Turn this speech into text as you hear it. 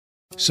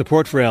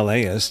Support for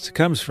LAist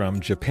comes from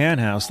Japan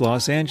House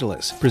Los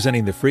Angeles,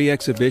 presenting the free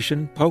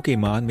exhibition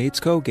Pokemon Meets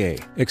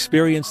Koge.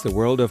 Experience the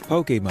world of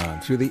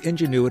Pokemon through the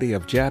ingenuity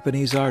of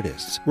Japanese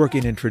artists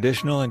working in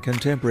traditional and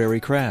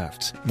contemporary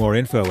crafts. More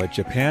info at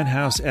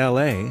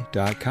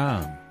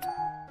japanhousela.com.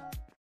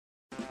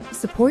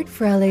 Support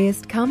for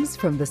LAist comes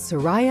from the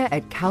Soraya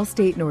at Cal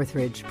State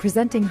Northridge,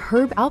 presenting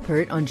Herb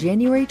Alpert on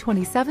January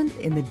 27th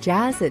in the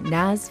Jazz at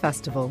Naz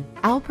Festival.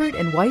 Alpert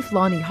and wife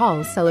Lonnie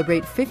Hall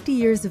celebrate 50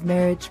 years of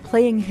marriage,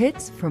 playing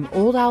hits from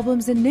old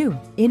albums and new.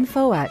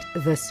 Info at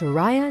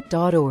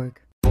thesoraya.org.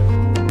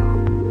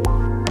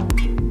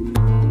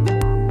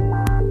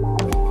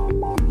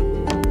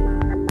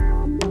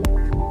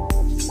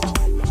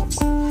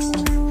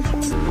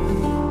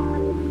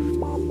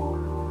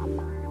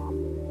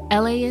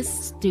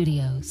 LAist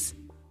Studios.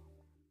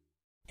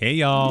 Hey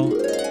y'all!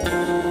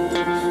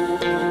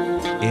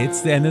 It's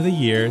the end of the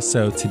year,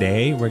 so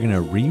today we're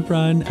gonna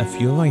rerun a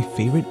few of my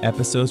favorite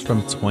episodes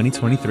from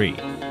 2023.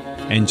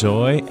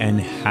 Enjoy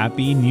and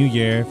Happy New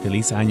Year!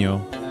 Feliz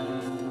Año! Oh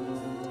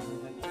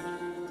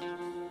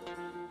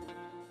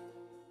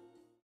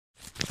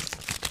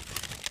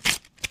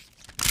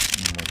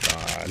my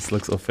god, this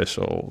looks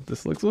official.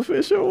 This looks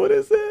official. What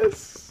is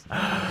this?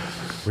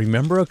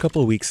 Remember a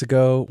couple of weeks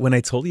ago when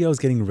I told you I was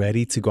getting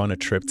ready to go on a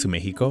trip to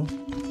Mexico?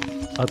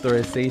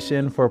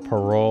 Authorization for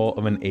parole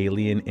of an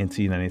alien into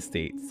the United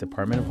States,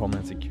 Department of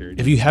Homeland Security.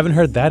 If you haven't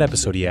heard that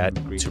episode yet,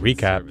 to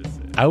recap,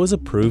 I was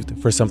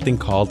approved for something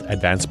called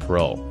Advance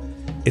Parole.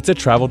 It's a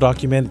travel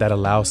document that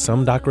allows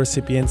some DACA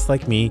recipients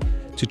like me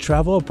to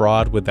travel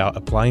abroad without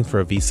applying for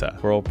a visa.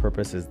 Parole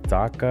purpose is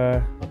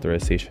DACA.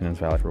 Authorization is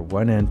valid for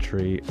one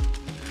entry.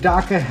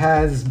 DACA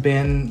has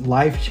been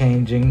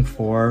life-changing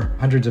for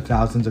hundreds of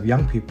thousands of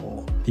young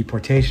people.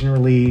 Deportation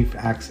relief,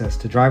 access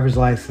to driver's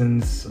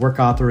license, work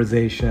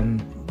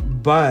authorization.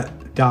 But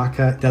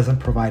DACA doesn't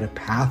provide a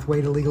pathway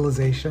to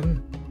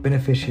legalization.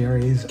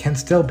 Beneficiaries can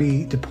still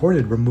be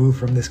deported, removed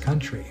from this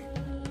country.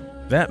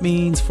 That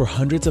means for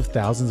hundreds of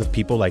thousands of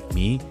people like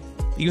me,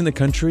 leaving the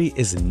country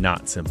is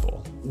not simple.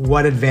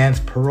 What Advance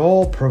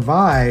Parole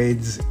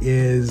provides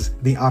is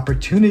the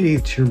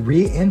opportunity to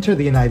re-enter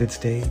the United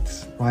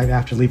States right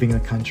after leaving the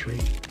country.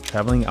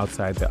 Traveling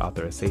outside the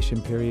authorization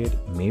period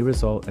may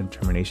result in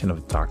termination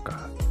of DACA.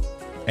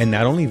 And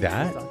not only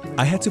that,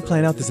 I had to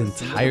plan out this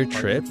entire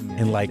trip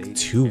in like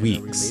 2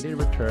 weeks.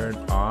 Return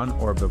on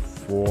or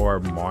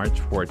before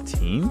March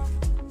 14th?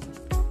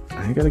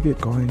 I gotta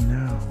get going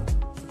now.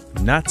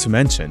 Not to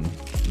mention,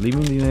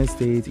 leaving the United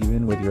States,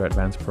 even with your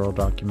advance parole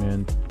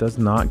document, does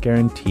not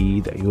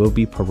guarantee that you will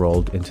be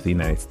paroled into the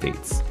United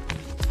States.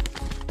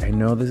 I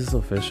know this is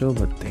official,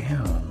 but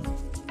damn.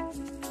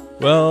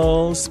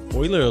 Well,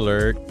 spoiler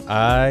alert,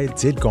 I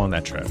did go on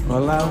that trip.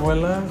 Hola,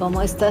 abuela.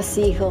 ¿Cómo estás,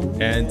 hijo?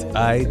 And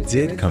I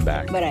did come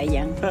back.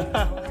 Brian.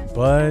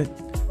 But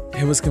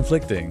it was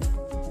conflicting.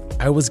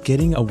 I was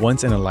getting a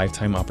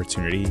once-in-a-lifetime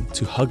opportunity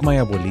to hug my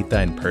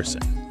abuelita in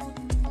person.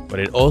 But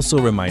it also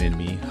reminded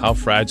me how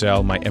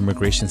fragile my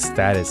immigration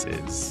status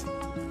is,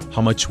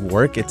 how much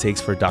work it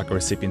takes for DACA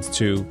recipients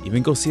to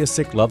even go see a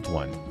sick loved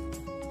one.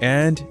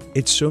 And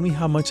it showed me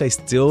how much I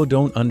still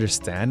don't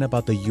understand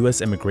about the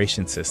U.S.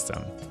 immigration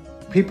system.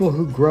 People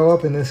who grow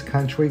up in this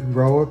country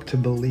grow up to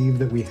believe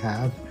that we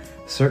have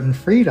certain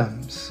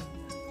freedoms,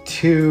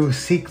 to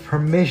seek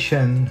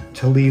permission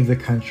to leave the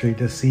country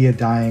to see a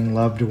dying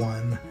loved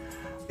one.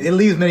 It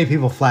leaves many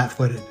people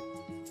flat-footed.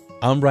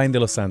 I'm Brian De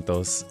Los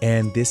Santos,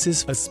 and this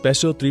is a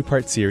special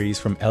 3-part series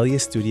from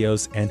LAist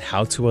Studios and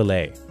How to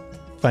LA,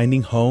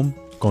 Finding Home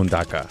con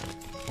DACA.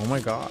 Oh my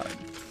God,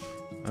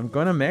 I'm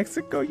going to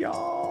Mexico,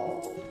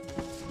 y'all.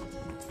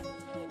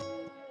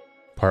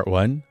 Part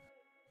 1,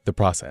 the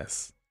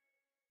process.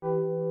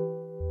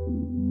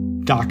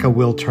 DACA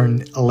will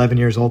turn 11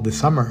 years old this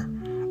summer.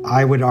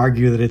 I would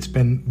argue that it's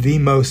been the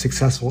most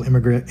successful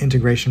immigrant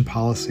integration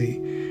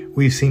policy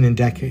we've seen in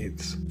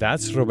decades.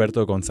 That's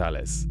Roberto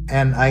Gonzalez.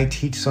 And I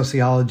teach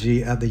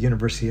sociology at the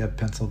University of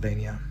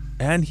Pennsylvania.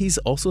 And he's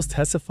also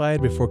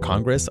testified before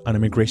Congress on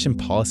immigration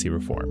policy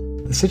reform.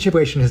 The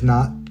situation has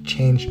not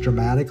changed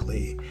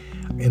dramatically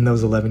in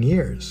those 11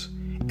 years.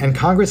 And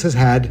Congress has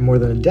had more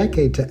than a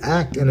decade to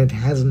act, and it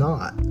has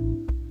not.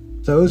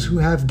 Those who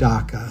have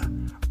DACA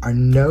are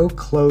no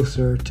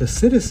closer to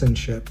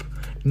citizenship,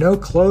 no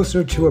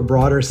closer to a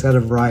broader set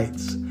of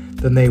rights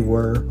than they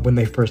were when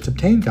they first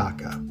obtained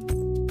DACA.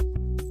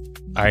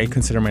 I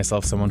consider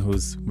myself someone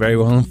who's very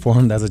well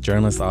informed as a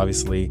journalist,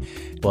 obviously,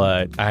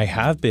 but I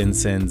have been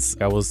since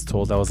I was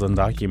told I was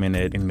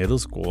undocumented in middle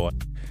school.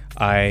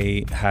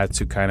 I had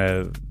to kind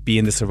of be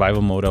in the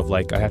survival mode of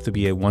like, I have to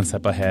be one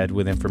step ahead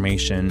with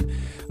information,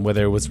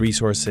 whether it was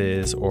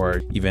resources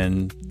or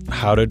even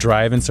how to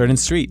drive in certain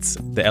streets.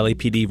 The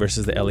LAPD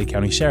versus the LA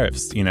County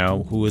Sheriffs, you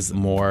know, who was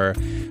more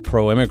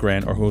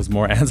pro-immigrant or who was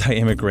more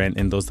anti-immigrant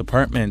in those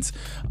departments.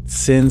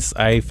 Since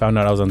I found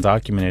out I was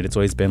undocumented, it's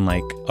always been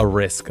like a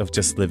risk of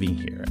just living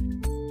here.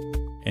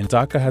 And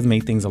DACA has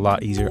made things a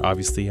lot easier,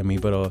 obviously. I'm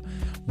able to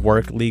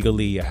work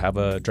legally. I have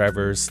a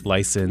driver's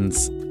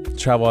license,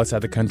 travel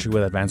outside the country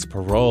with advance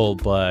parole,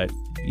 but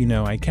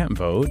I can't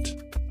vote.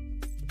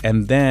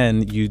 And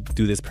then you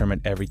do this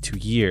permit every 2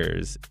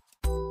 years.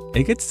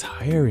 It gets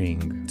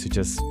tiring to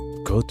just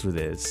go through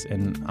this.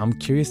 And I'm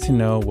curious to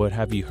know, what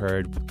have you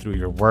heard through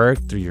your work,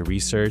 through your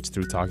research,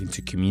 through talking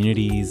to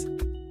communities?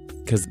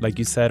 Because like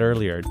you said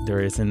earlier,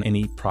 there isn't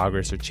any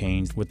progress or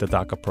change with the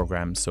DACA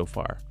program so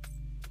far.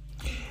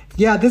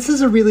 Yeah, this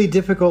is a really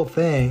difficult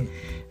thing.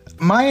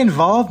 My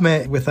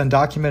involvement with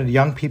undocumented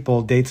young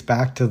people dates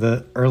back to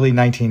the early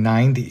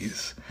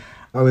 1990s.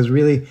 I was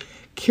really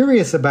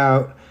curious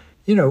about,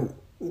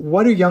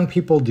 what do young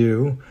people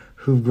do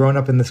who've grown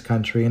up in this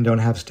country and don't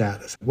have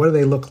status? What do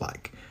they look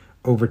like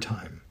over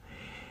time?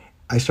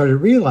 I started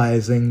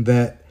realizing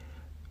that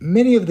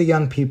many of the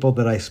young people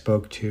that I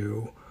spoke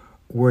to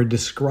were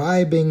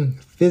describing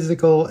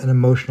physical and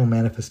emotional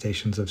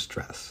manifestations of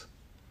stress.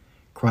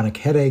 Chronic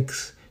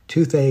headaches,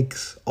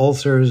 toothaches,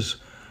 ulcers,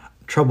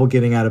 trouble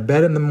getting out of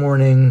bed in the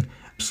morning,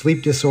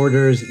 sleep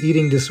disorders,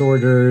 eating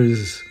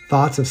disorders,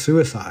 thoughts of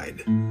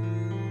suicide.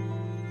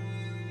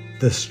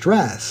 The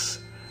stress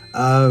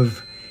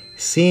of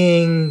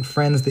seeing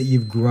friends that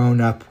you've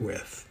grown up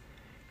with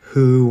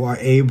who are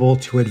able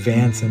to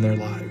advance in their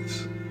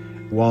lives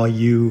while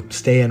you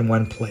stay in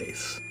one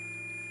place.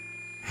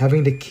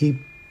 Having to keep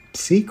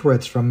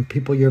secrets from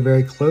people you're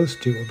very close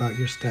to about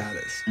your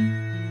status.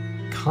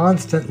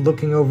 Constant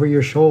looking over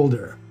your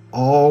shoulder.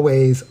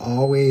 Always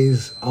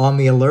on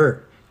the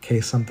alert in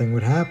case something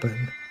would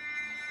happen.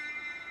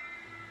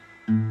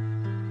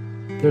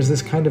 There's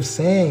this kind of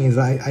saying is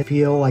I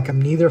feel like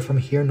I'm neither from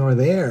here nor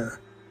there.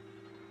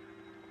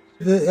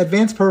 The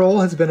Advance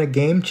Parole has been a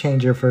game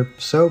changer for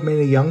so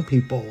many young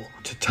people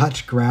to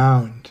touch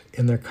ground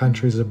in their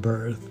countries of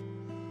birth.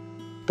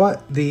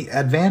 But the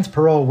Advance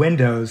Parole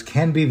windows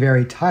can be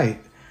very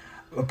tight.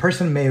 A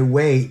person may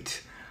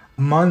wait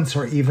months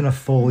or even a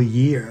full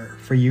year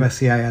for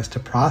USCIS to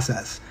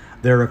process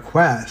their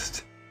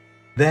request.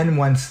 Then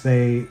once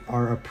they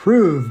are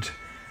approved,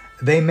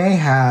 they may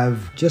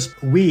have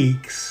just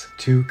weeks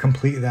to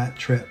complete that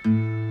trip.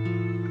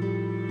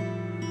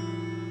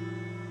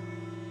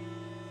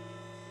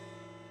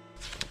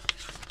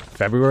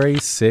 February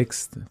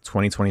 6th,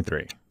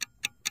 2023.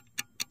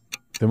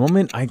 The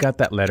moment I got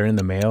that letter in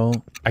the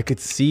mail, I could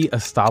see a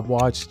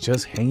stopwatch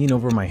just hanging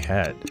over my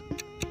head.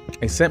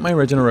 I sent my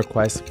original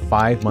request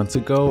 5 months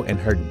ago and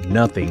heard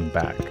nothing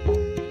back.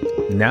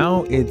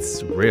 Now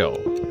it's real.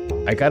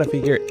 I gotta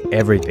figure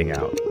everything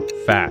out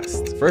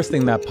fast. First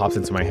thing that pops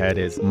into my head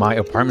is my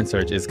apartment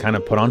search is kind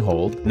of put on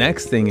hold.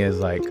 Next thing is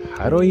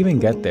how do I even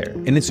get there?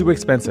 And it's super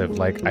expensive.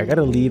 I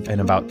gotta leave in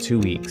about 2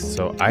 weeks.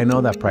 So I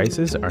know that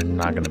prices are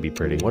not gonna be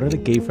pretty. What are the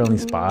gay-friendly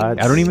spots?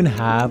 I don't even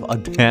have a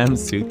damn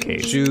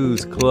suitcase.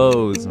 Shoes,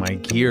 clothes, my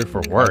gear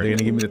for work. Are they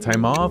gonna give me the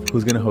time off?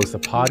 Who's gonna host a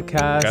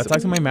podcast? I gotta talk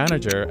to my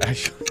manager,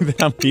 actually,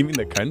 that I'm leaving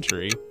the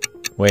country.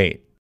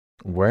 Wait,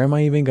 where am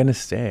I even gonna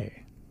stay?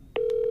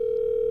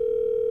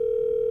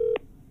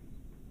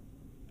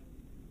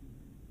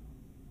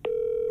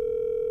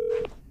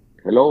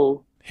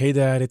 Hello. Hey,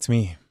 Dad, it's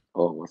me.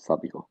 Oh, what's up,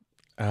 hijo?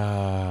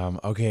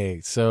 Okay,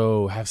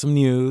 so have some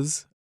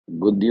news.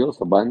 Good news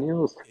or bad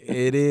news?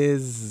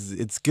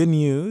 It's good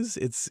news.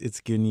 It's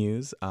good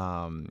news.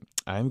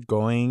 I'm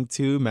going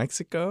to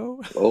Mexico.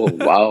 Oh,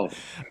 wow.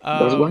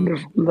 That's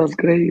wonderful. That's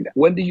great.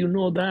 When did you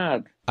know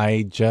that?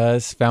 I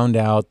just found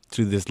out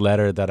through this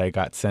letter that I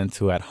got sent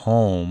to at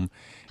home.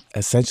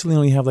 Essentially, I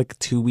only have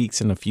 2 weeks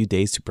and a few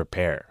days to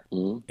prepare.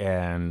 Mm-hmm.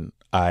 And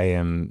I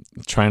am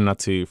trying not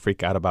to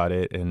freak out about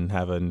it and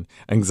have an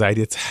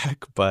anxiety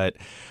attack, but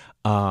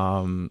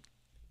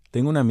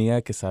tengo una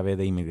amiga que sabe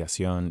de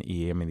inmigración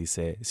y ella me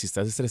dice, si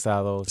estás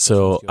estresado.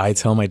 So I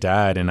tell my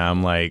dad and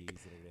I'm like,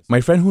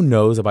 my friend who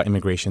knows about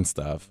immigration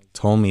stuff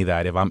told me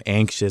that if I'm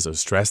anxious or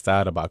stressed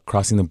out about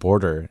crossing the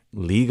border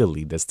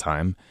legally this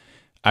time,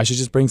 I should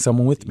just bring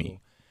someone with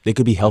me. They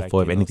could be helpful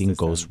if anything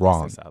goes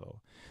wrong.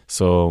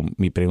 So,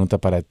 mi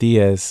pregunta para ti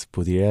es,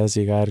 ¿pudieras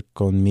llegar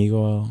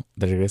conmigo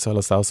de regreso a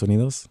los Estados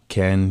Unidos?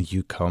 Can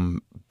you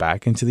come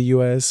back into the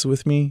U.S.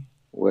 with me?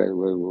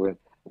 Well,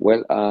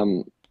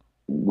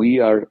 we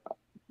are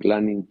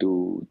planning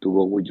to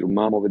go with your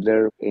mom over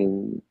there,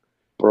 and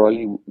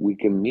probably we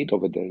can meet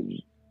over there,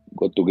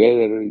 go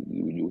together.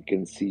 You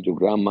can see your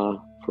grandma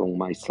from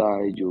my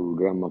side, your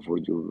grandma for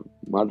your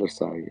mother's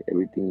side.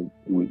 Everything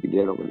will be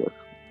there over there.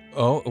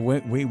 Oh,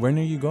 wait, when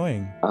are you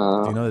going?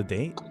 Do you know the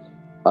date?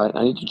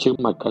 I need to check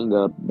my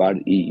calendar, but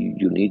if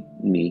you need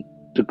me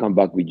to come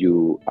back with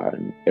you at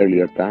an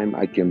earlier time,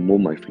 I can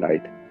move my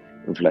flight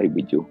and fly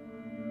with you.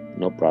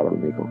 No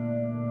problem, mijo.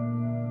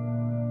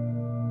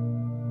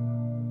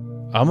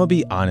 I'm gonna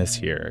be honest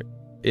here.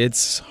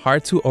 It's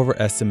hard to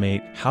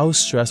overestimate how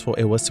stressful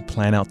it was to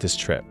plan out this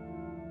trip.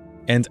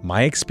 And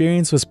my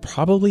experience was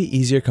probably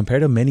easier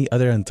compared to many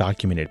other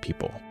undocumented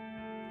people.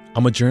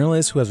 I'm a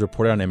journalist who has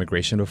reported on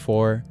immigration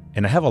before,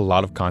 and I have a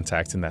lot of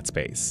contacts in that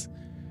space.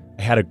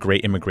 I had a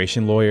great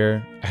immigration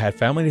lawyer. I had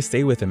family to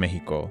stay with in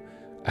Mexico.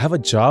 I have a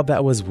job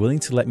that was willing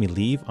to let me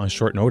leave on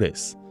short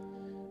notice.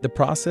 The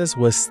process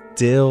was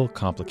still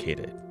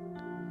complicated.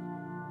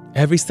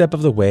 Every step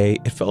of the way,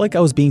 it felt like I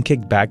was being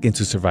kicked back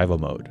into survival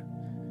mode.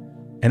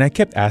 And I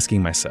kept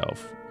asking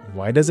myself,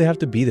 why does it have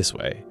to be this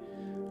way?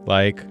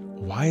 Like,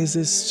 why is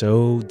this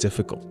so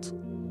difficult?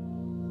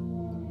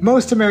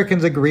 Most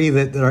Americans agree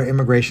that our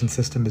immigration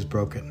system is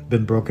broken,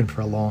 been broken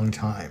for a long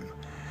time.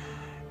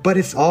 But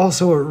it's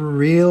also a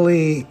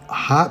really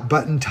hot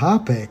button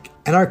topic,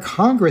 and our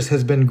Congress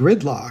has been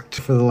gridlocked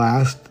for the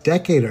last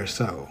decade or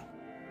so.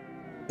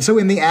 So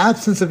in the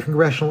absence of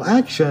congressional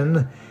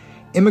action,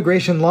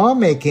 immigration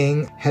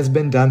lawmaking has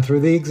been done through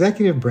the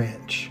executive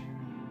branch.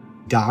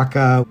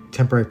 DACA,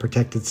 temporary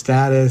protected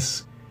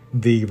status,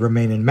 the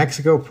Remain in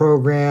Mexico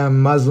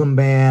program, Muslim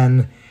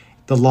ban,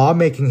 the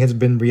lawmaking has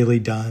been really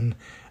done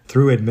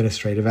through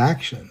administrative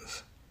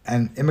actions.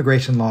 And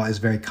immigration law is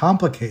very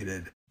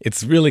complicated.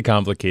 It's really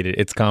complicated.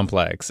 It's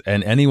complex.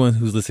 And anyone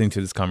who's listening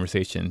to this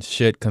conversation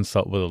should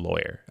consult with a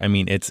lawyer. I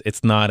mean,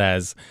 it's not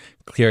as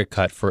clear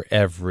cut for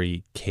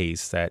every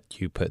case that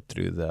you put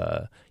through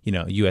the,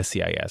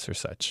 USCIS or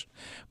such.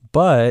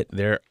 But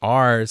there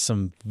are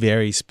some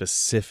very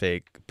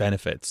specific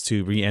benefits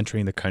to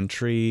re-entering the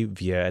country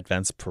via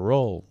advance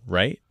parole,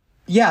 right?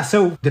 Yeah,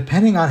 so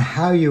depending on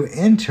how you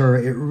enter,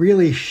 it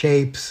really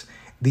shapes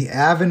the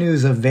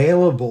avenues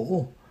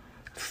available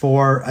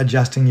for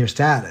adjusting your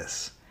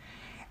status.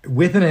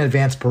 With an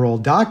advance parole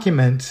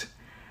document,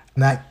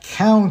 that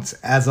counts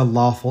as a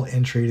lawful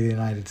entry to the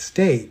United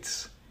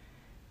States,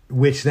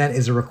 which then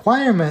is a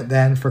requirement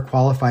then for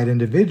qualified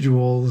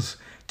individuals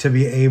to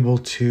be able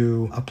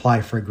to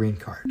apply for a green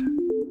card.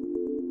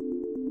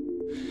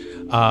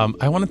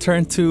 I want to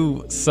turn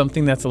to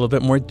something that's a little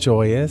bit more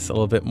joyous, a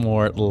little bit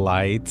more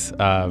light.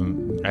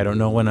 I don't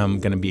know when I'm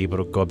going to be able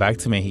to go back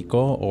to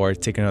Mexico or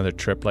take another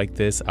trip like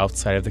this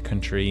outside of the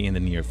country in the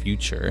near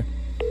future.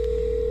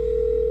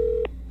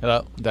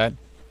 Hello, Dad.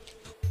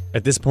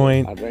 At this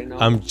point,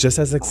 I'm just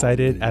as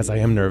excited as I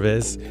am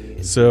nervous.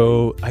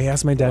 So I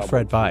asked my dad for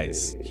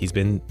advice. He's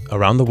been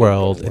around the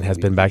world and has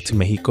been back to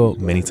Mexico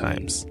many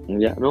times.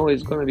 Yeah, no,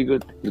 it's going to be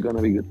good. It's going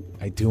to be good.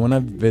 I do want to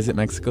visit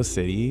Mexico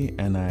City,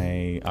 and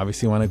I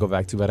obviously want to go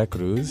back to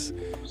Veracruz.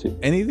 Sí.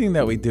 Anything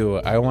that we do,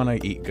 I want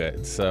to eat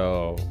good.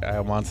 So I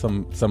want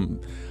some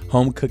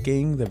home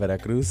cooking, the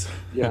Veracruz.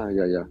 Yeah.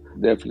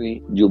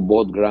 Definitely. Your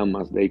both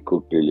grandmas, they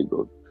cook really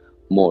good.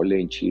 Mole,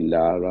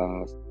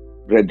 enchiladas,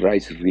 red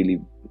rice is really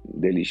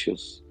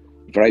delicious.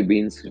 Fried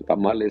beans,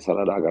 tamales,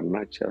 salada,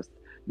 garnachas,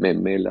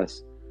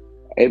 memelas,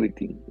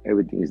 everything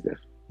is there.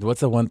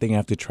 What's the one thing I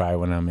have to try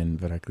when I'm in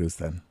Veracruz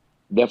then?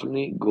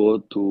 Definitely go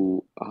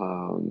to,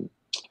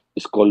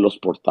 it's called Los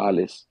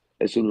Portales.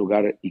 Es un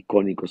lugar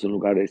icónico, es un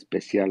lugar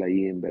especial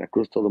ahí en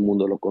Veracruz. Todo el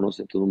mundo lo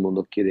conoce, todo el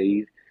mundo quiere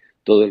ir.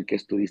 Todo el que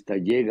es turista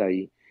llega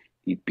ahí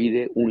y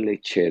pide un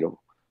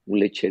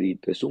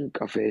lecherito. Es un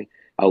café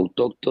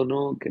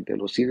autóctono que te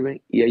lo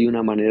sirven y hay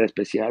una manera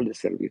especial de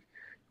servir.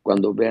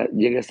 Cuando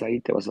llegues ahí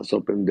te vas a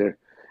sorprender.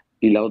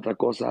 Y la otra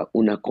cosa,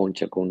 una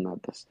concha con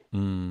natas.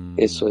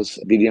 Eso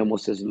es,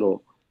 diríamos, es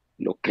lo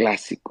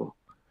clásico.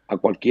 A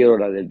cualquier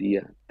hora del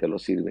día te lo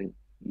sirven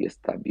y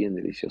está bien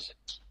delicioso.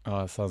 Oh,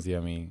 that sounds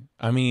yummy.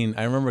 I mean,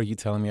 I remember you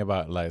telling me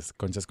about las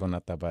conchas con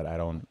nata, but I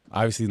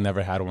obviously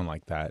never had one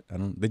like that.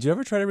 Did you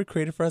ever try to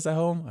recreate it for us at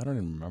home? I don't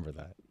even remember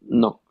that.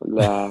 No,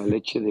 la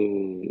leche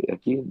de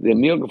aquí, the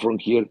milk from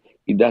here,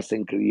 it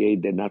doesn't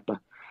create the nata.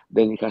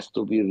 Then it has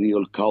to be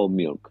real cow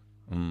milk.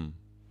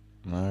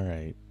 All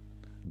right.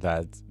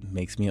 That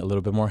makes me a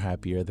little bit more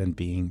happier than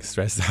being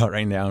stressed out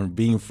right now and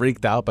being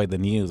freaked out by the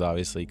news,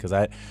 obviously, because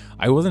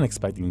I wasn't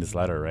expecting this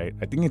letter, right?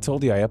 I think I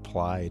told you I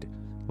applied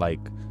like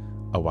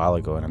a while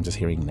ago, and I'm just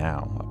hearing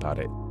now about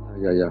it.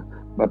 Yeah.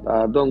 But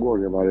don't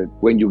worry about it.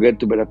 When you get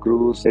to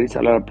Veracruz, there is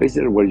a lot of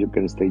places where you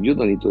can stay. You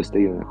don't need to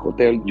stay in a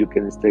hotel. You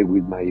can stay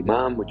with my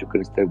mom, or you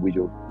can stay with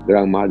your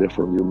grandmother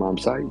from your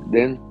mom's side.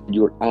 Then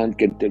your aunt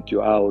can take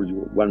you out.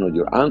 One of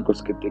your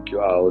uncles can take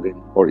you out in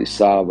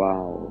Orizaba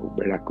or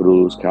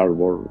Veracruz,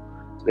 Harbor.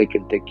 They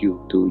can take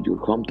you to your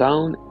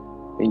hometown.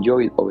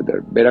 Enjoy it over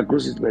there.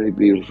 Veracruz is very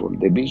beautiful.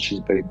 The beach is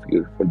very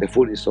beautiful. The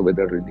food is over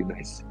there really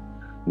nice.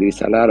 There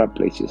is a lot of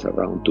places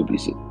around to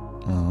visit.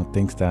 Oh,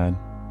 thanks, Dad.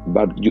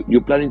 But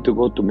you planning to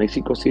go to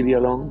Mexico City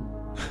alone?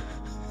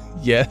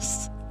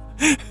 Yes.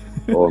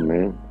 Oh,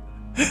 man.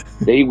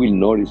 They will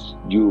notice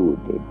you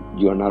that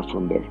you are not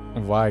from there.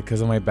 Why?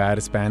 Because of my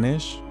bad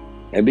Spanish?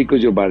 And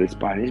because you're bad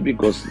Spanish,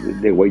 because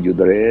the way you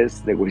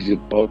dress, the way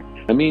you talk.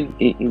 I mean,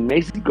 in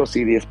Mexico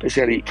City,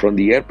 especially from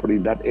the airport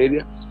in that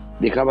area,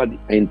 they have an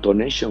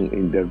intonation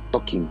in their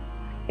talking.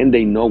 And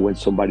they know when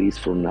somebody is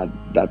from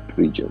that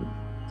region.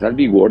 I'll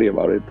be worried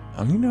about it.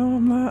 I'm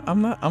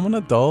an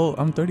adult.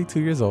 I'm 32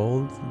 years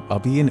old. I'll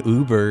be in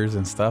Ubers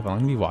and stuff. I'm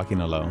going to be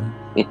walking alone.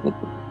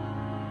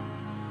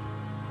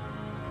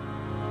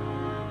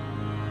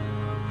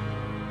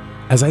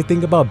 As I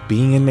think about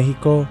being in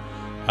Mexico,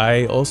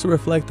 I also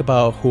reflect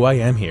about who I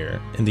am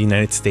here in the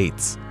United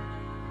States.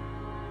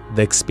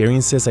 The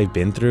experiences I've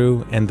been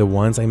through and the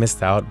ones I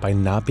missed out by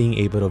not being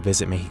able to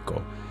visit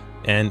Mexico.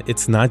 And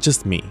it's not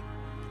just me.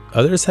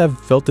 Others have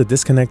felt the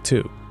disconnect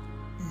too.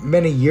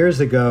 Many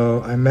years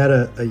ago, I met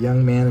a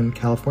young man in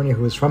California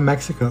who was from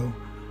Mexico,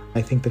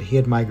 I think that he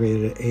had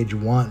migrated at age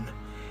 1.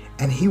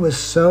 And he was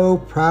so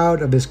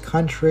proud of his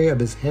country, of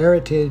his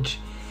heritage.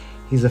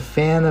 He's a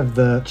fan of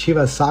the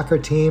Chivas soccer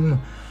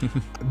team,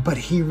 but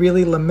he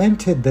really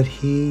lamented that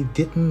he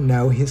didn't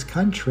know his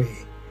country.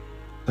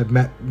 I've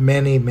met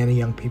many, many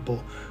young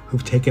people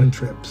who've taken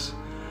trips,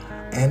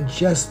 and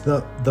just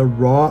the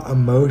raw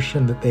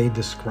emotion that they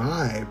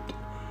described,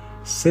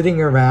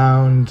 sitting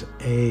around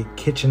a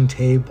kitchen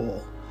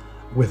table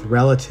with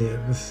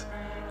relatives,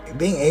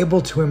 being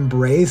able to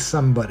embrace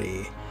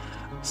somebody.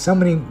 So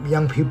many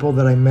young people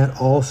that I met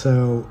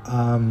also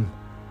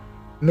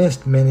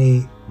missed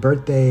many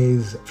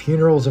birthdays,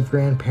 funerals of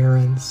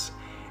grandparents.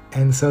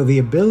 And so the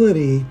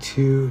ability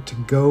to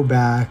go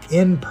back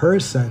in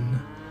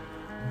person,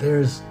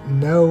 there's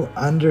no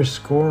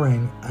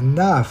underscoring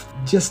enough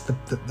just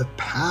the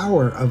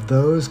power of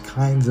those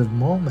kinds of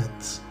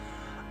moments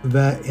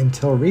that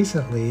until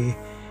recently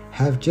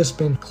have just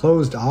been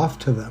closed off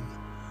to them.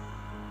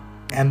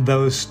 And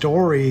those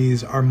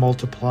stories are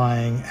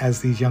multiplying as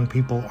these young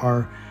people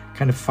are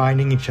kind of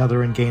finding each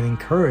other and gaining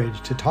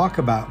courage to talk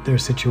about their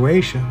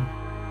situation.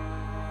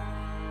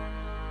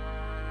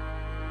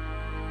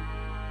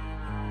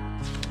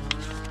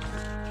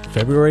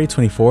 February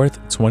 24th,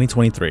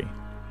 2023.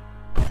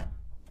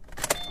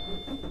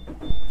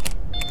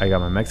 I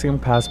got my Mexican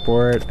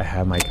passport, I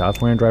have my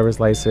California driver's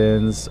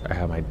license, I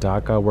have my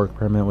DACA work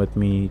permit with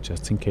me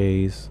just in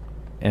case.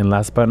 And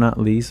last but not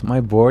least, my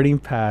boarding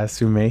pass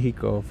to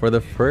Mexico for the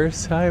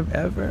first time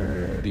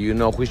ever. Do you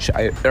know which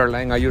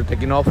airline are you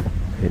taking off?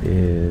 It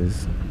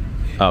is...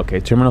 Okay,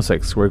 Terminal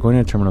 6. We're going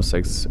to Terminal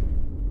 6.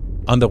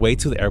 On the way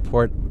to the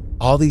airport,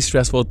 all these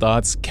stressful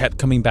thoughts kept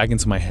coming back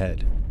into my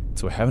head.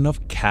 Do I have enough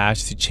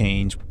cash to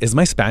change? Is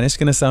my Spanish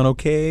going to sound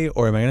okay?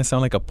 Or am I going to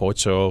sound like a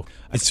pocho?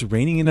 It's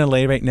raining in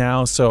LA right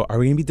now, so are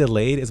we going to be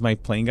delayed? Is my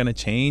plane going to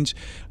change?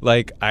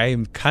 Like,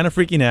 I'm kind of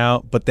freaking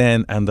out, but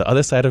then on the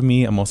other side of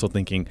me, I'm also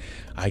thinking,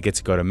 I get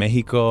to go to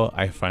Mexico.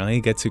 I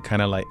finally get to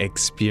kind of like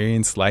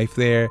experience life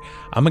there.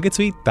 I'm going to get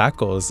to eat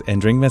tacos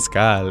and drink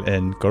mezcal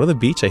and go to the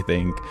beach, I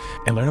think,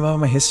 and learn about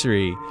my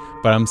history.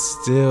 But I'm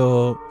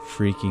still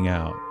freaking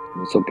out.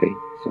 It's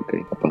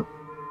okay, Papa.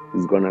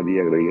 It's gonna be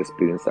a great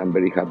experience. I'm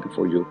very happy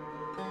for you,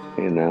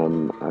 and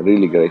I'm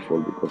really grateful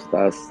because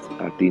that's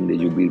a thing that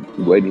you've been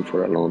waiting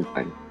for a long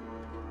time,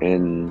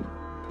 and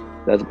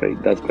that's great.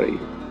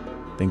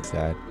 Thanks,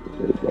 Dad.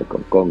 You're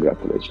welcome.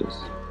 Congratulations.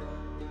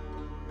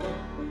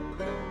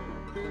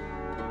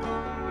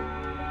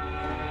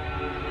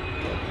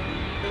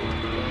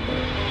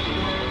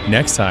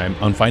 Next time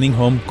on Finding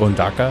Home con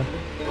DACA.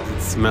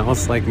 It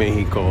smells like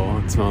Mexico.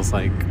 It smells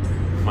like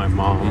my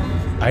mom.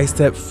 I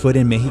stepped foot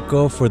in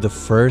Mexico for the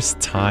first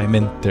time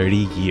in 30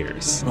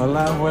 years.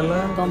 Hola,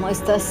 abuela. ¿Cómo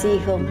estás,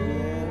 hijo?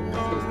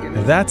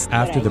 That's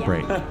after the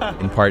break,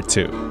 in part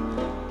 2.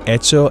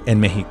 Hecho en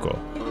Mexico.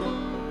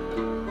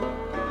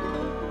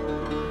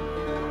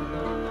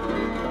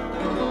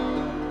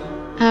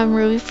 I'm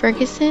Ruby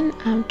Ferguson.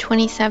 I'm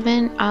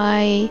 27.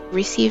 I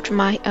received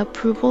my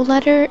approval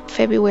letter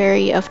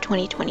February of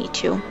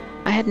 2022.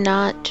 I had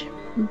not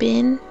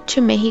been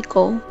to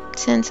Mexico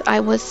since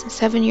I was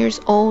 7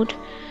 years old.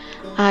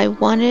 I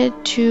wanted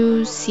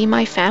to see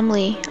my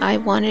family. I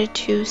wanted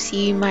to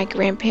see my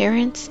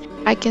grandparents.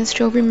 I can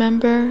still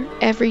remember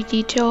every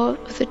detail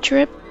of the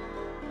trip.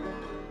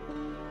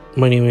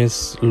 My name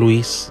is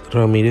Luis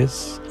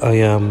Ramirez. I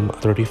am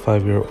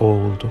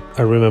 35-year-old.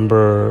 I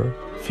remember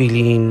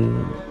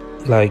feeling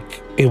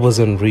like it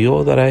wasn't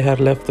real that I had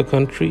left the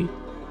country.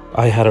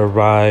 I had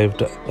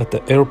arrived at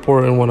the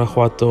airport in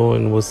Guanajuato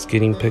and was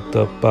getting picked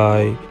up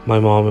by my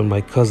mom and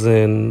my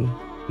cousin.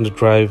 The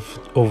drive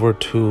over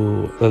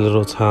to the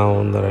little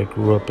town that I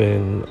grew up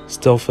in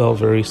still felt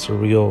very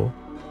surreal.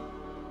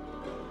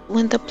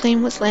 When the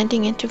plane was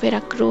landing into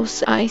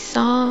Veracruz, I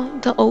saw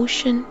the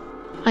ocean.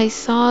 I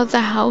saw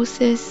the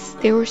houses.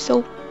 They were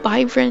so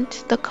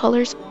vibrant, the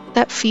colors.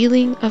 That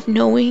feeling of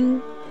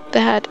knowing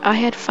that I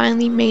had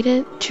finally made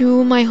it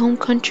to my home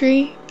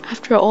country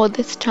after all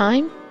this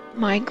time.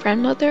 My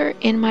grandmother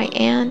and my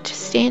aunt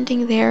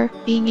standing there,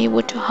 being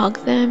able to hug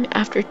them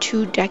after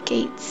 2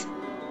 decades.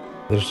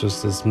 There's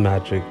just this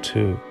magic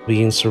to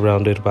being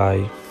surrounded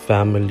by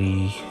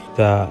family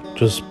that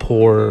just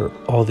pour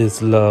all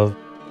this love.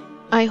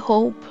 I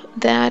hope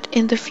that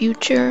in the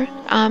future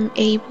I'm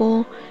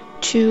able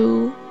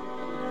to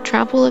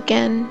travel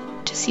again,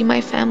 to see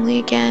my family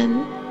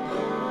again.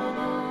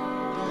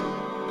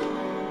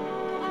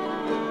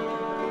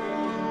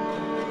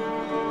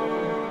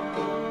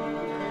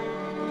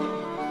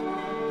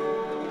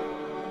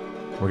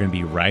 We're going to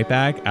be right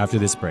back after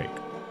this break.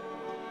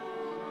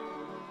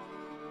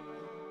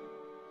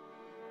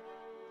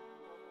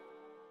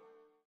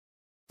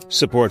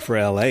 Support for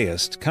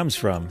LAist comes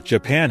from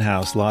Japan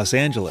House Los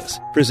Angeles,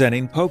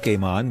 presenting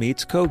Pokemon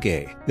Meets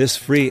Koge. This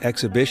free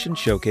exhibition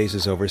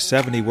showcases over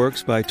 70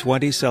 works by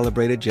 20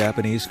 celebrated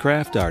Japanese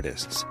craft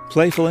artists.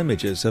 Playful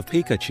images of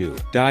Pikachu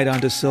dyed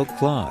onto silk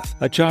cloth,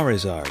 a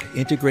Charizard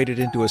integrated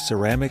into a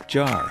ceramic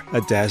jar,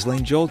 a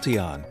dazzling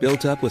Jolteon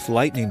built up with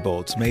lightning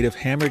bolts made of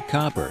hammered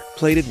copper,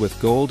 plated with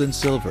gold and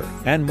silver,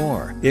 and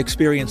more.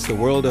 Experience the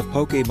world of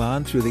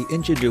Pokemon through the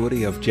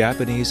ingenuity of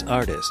Japanese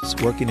artists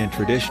working in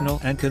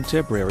traditional and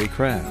contemporary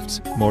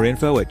crafts. More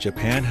info at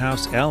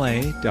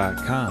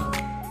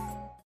japanhousela.com.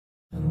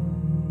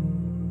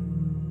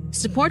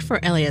 Support for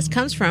LAist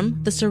comes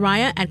from the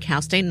Soraya at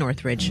Cal State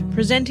Northridge,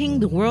 presenting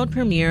the world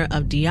premiere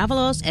of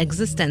Diavolos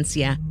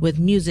Existencia with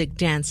music,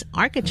 dance,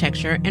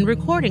 architecture, and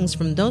recordings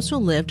from those who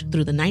lived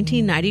through the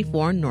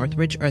 1994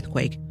 Northridge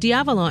earthquake.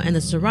 Diavolo and the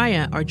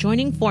Soraya are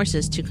joining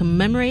forces to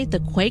commemorate the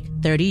quake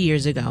 30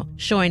 years ago,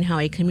 showing how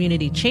a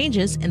community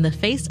changes in the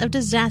face of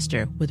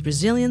disaster with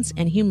resilience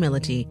and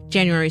humility.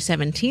 January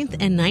 17th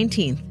and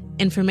 19th.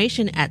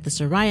 Information at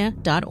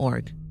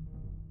thesoraya.org.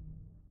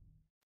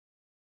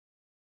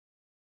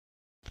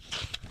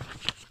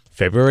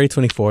 February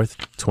 24th,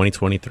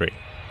 2023.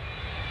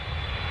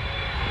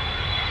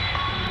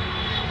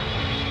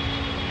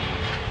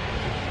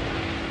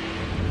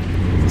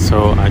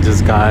 So I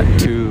just got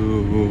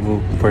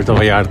to Puerto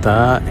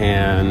Vallarta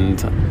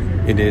and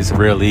it is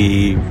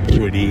really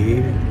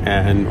pretty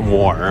and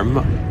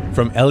warm.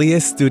 From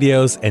LAist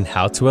Studios and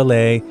How to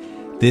LA,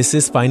 this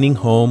is Finding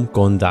Home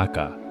con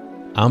DACA.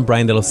 I'm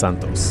Brian De Los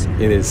Santos.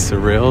 It is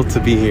surreal to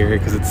be here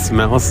because it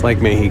smells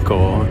like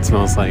Mexico. It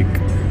smells like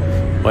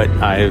what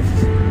I've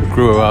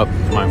grew up,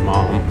 my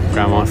mom,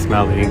 grandma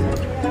smelling.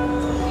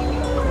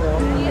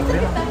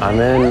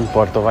 I'm in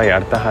Puerto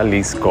Vallarta,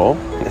 Jalisco.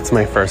 It's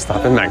my first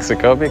stop in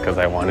Mexico because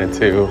I wanted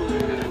to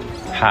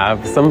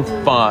have some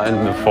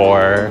fun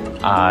before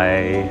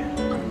I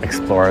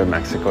explore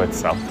Mexico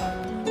itself.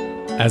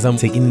 As I'm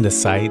taking in the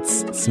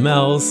sights,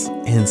 smells,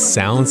 and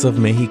sounds of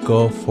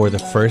Mexico for the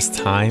first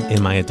time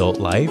in my adult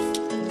life,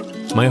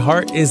 my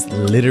heart is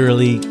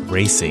literally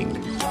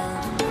racing.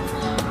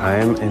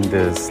 I'm in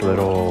this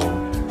little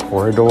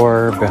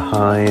corridor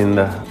behind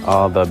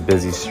all the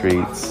busy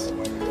streets.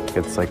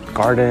 It's like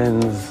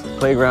gardens,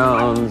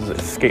 playgrounds, a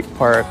skate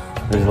park.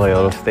 There's like a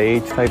little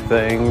stage type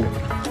thing.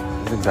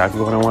 That's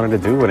exactly what I wanted to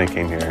do when I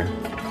came here.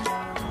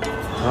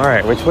 All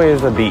right, which way is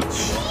the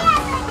beach?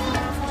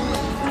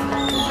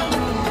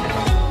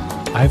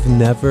 I've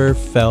never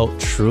felt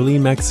truly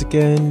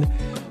Mexican,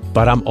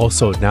 but I'm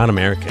also not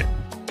American.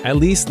 At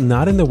least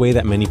not in the way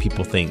that many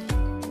people think.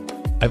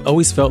 I've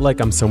always felt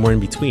like I'm somewhere in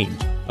between,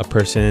 a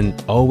person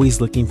always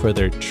looking for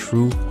their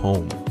true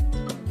home.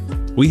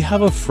 We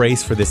have a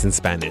phrase for this in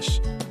Spanish,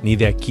 ni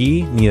de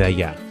aquí ni de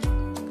allá.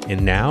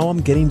 And now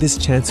I'm getting this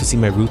chance to see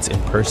my roots in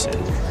person.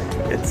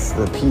 It's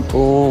the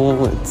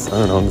people, it's,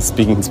 I don't know,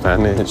 speaking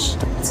Spanish,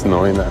 it's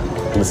knowing that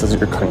this is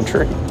your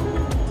country.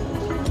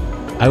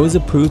 I was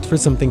approved for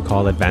something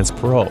called Advance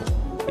Parole.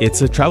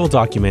 It's a travel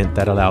document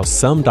that allows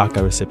some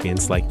DACA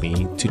recipients like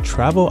me to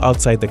travel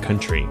outside the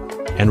country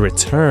and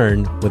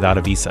return without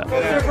a visa.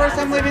 It's your first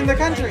time leaving the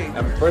country.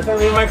 First time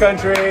leaving my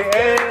country.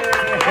 Hey!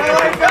 Oh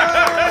my God!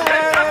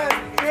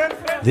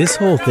 This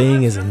whole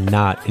thing is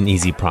not an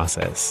easy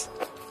process.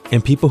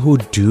 And people who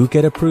do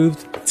get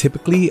approved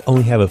typically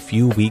only have a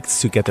few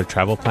weeks to get their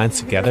travel plans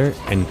together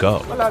and go.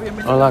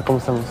 Hola, ¿cómo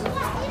estamos?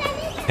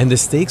 And the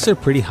stakes are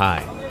pretty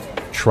high.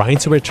 Trying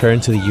to return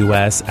to the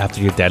US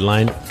after your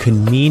deadline could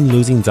mean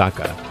losing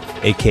DACA,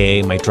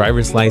 aka my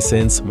driver's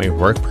license, my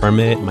work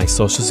permit, my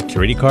social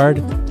security card.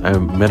 I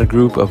met a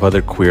group of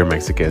other queer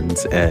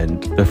Mexicans,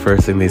 and the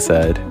first thing they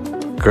said,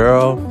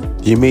 girl,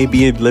 you may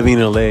be living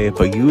in LA,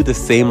 but you the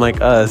same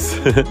like us.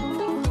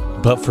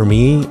 But for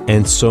me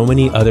and so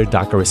many other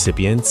DACA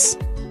recipients,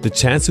 the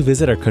chance to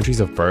visit our countries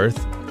of birth,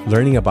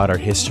 learning about our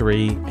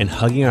history, and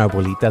hugging our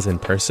abuelitas in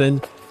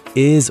person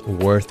is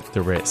worth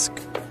the risk.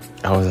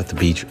 I was at the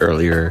beach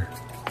earlier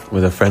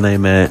with a friend I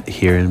met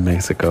here in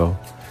Mexico,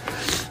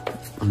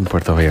 in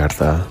Puerto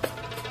Vallarta.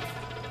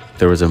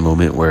 There was a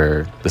moment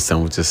where the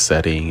sun was just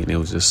setting and it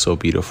was just so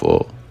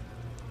beautiful.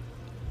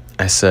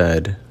 I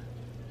said,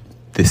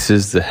 this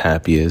is the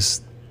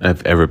happiest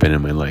I've ever been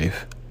in my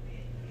life.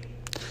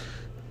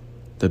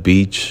 The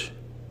beach,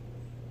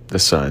 the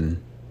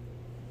sun,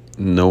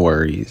 no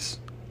worries,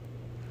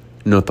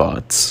 no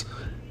thoughts.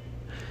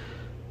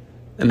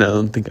 And I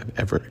don't think I've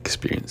ever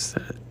experienced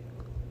that.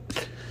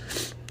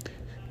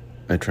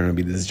 I'm trying to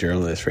be this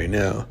journalist right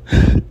now.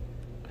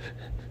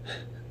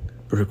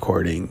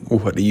 Recording,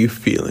 what are you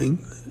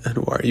feeling and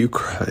why are you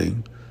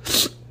crying?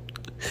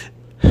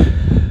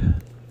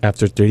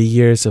 After 30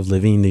 years of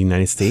living in the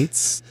United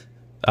States,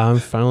 I'm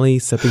finally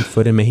stepping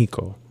foot in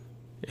Mexico.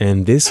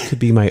 And this could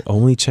be my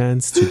only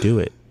chance to do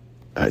it.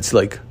 It's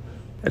like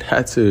I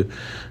had to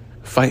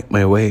fight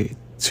my way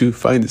to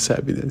find this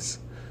happiness.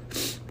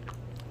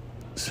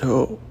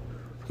 So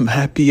I'm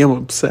happy, I'm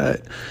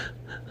upset.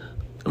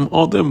 I'm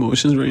all the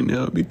emotions right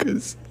now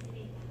because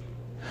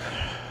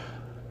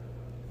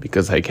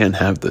I can't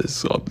have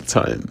this all the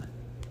time.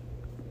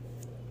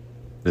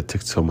 It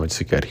took so much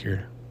to get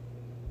here.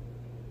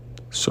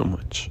 So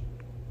much.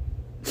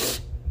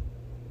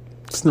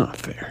 It's not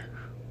fair.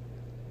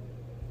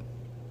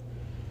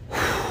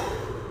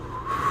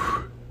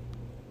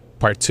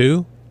 Part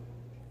 2,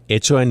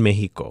 Hecho en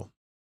Mexico.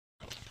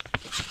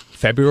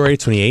 February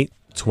 28,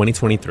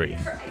 2023.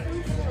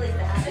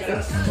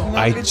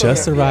 I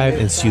just arrived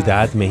in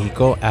Ciudad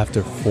Mexico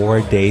after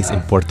 4 days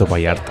in Puerto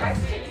Vallarta.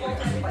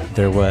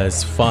 There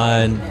was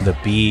fun, the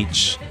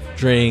beach,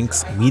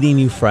 drinks, meeting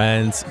new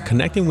friends,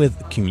 connecting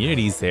with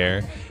communities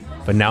there.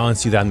 But now in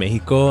Ciudad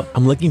Mexico,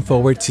 I'm looking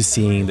forward to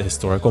seeing the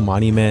historical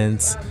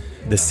monuments,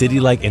 the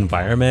city-like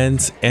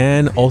environment,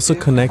 and also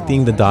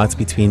connecting the dots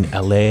between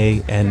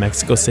LA and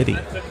Mexico City.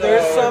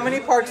 There's so many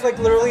parks, like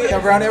literally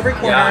around every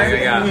corner,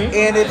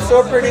 and it's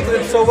so pretty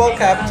because it's so well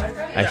kept.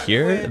 I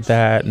hear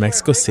that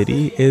Mexico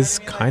City is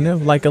kind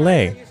of like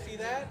LA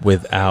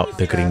without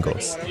the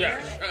gringos.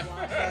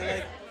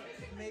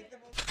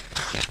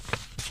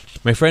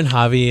 My friend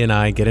Javi and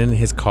I get in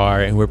his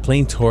car and we're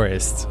playing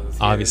tourists,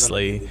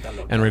 obviously,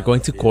 and we're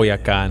going to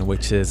Coyoacán,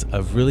 which is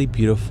a really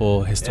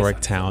beautiful historic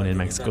town in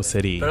Mexico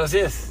City.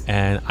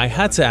 And I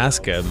had to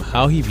ask him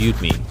how he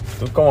viewed me.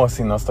 Tú como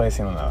si no estoy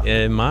diciendo nada.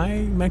 Am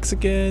I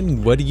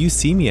Mexican? What do you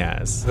see me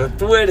as?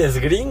 Tú eres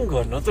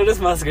gringo, ¿no? Tú eres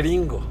más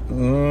gringo.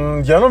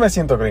 Yo no me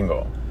siento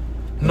gringo.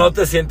 ¿No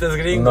te sientes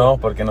gringo? No,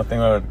 porque no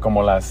tengo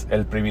como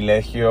el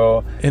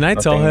privilegio. And I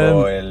tell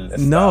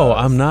him, no,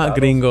 I'm not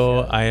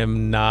gringo. I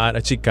am not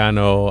a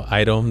Chicano.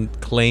 I don't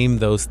claim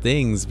those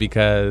things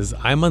because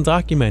I'm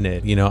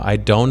undocumented. You know, I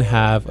don't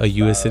have a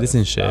U.S.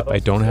 citizenship. I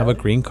don't have a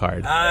green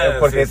card.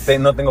 Porque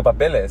no tengo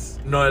papeles.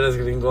 No eres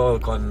gringo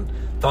con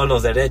todos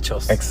los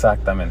derechos.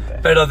 Exactamente.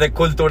 Pero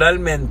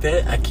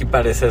culturalmente, aquí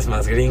pareces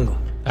más gringo.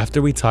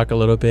 After we talk a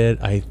little bit,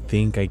 I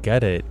think I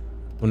get it.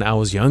 When I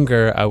was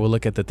younger, I would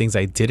look at the things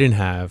I didn't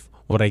have,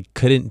 what I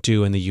couldn't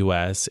do in the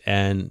US,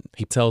 and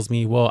he tells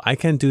me, well, I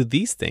can do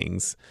these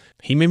things.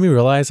 He made me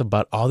realize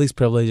about all these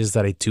privileges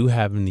that I do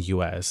have in the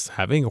US,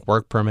 having a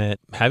work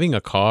permit, having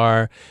a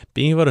car,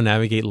 being able to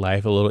navigate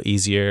life a little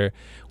easier,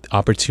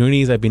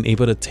 opportunities I've been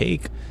able to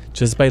take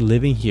just by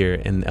living here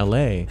in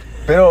LA.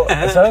 Pero,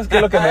 ¿sabes qué?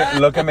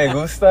 Lo que me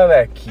gusta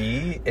de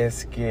aquí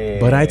es que...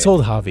 But I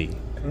told Javi,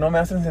 no me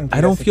hacen sentir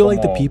I don't feel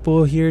like the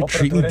people here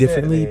treat me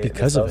differently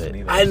because of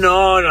it. Ay,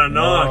 no.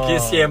 Aquí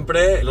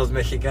siempre, los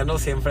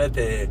mexicanos siempre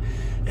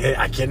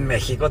aquí en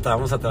México te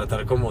vamos a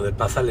tratar como de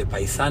pásale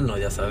paisano,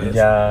 ya sabes.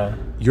 Yeah.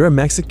 You're a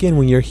Mexican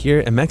when you're here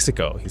in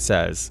Mexico, he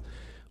says.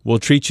 We'll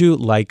treat you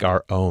like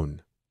our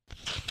own.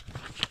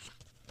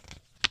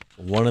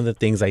 One of the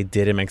things I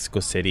did in Mexico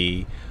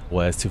City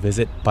was to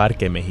visit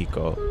Parque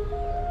Mexico.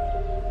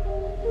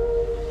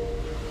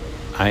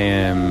 I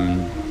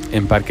am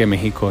in Parque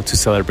Mexico to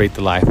celebrate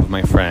the life of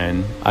my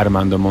friend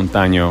Armando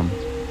Montaño,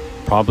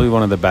 probably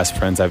one of the best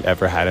friends I've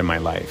ever had in my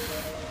life.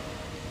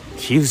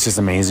 He was just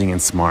amazing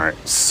and smart,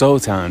 so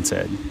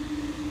talented.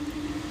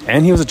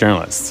 And he was a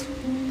journalist.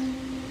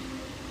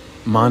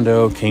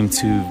 Mondo came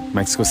to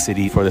Mexico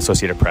City for the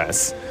Associated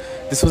Press.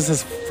 This was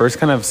his first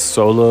kind of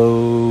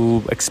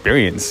solo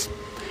experience.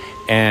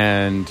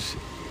 And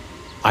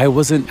I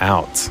wasn't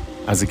out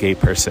as a gay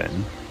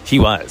person. He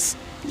was.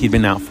 He'd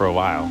been out for a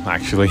while,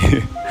 actually.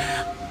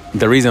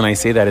 The reason I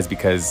say that is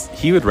because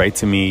he would write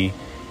to me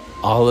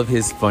all of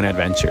his fun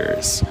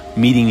adventures,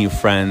 meeting new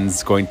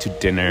friends, going to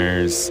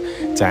dinners,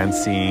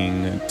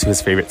 dancing to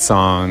his favorite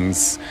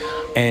songs.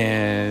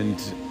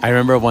 And I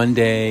remember one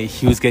day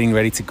he was getting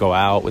ready to go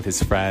out with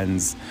his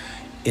friends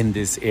in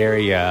this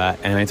area.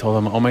 And I told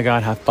him, oh my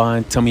God, have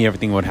fun. Tell me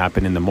everything what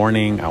happened in the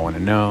morning. I want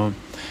to know.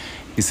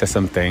 He said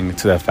something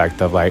to the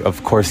effect of like,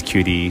 of course,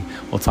 cutie,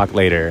 we'll talk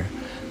later.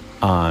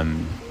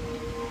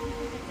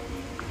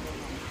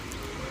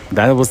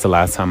 That was the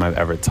last time I've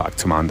ever talked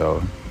to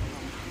Mondo.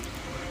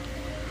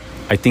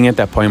 I think at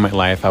that point in my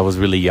life, I was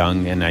really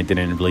young and I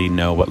didn't really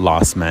know what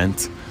loss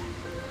meant.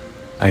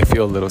 I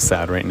feel a little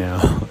sad right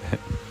now.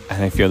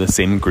 And I feel the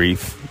same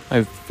grief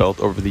I've felt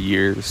over the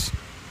years.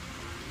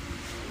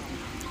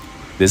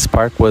 This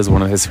park was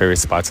one of his favorite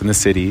spots in the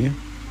city.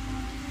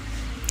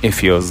 It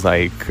feels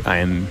like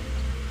I'm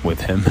with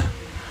him.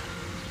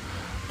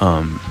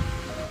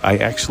 I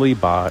actually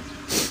bought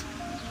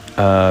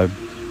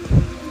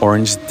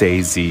Orange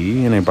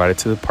Daisy and I brought it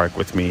to the park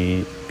with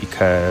me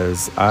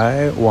because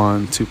I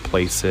want to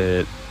place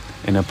it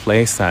in a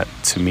place that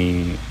to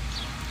me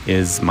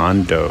is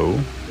Mondo.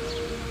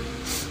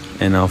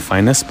 And I'll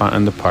find a spot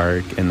in the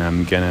park and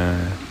I'm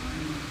gonna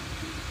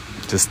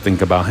just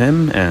think about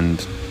him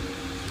and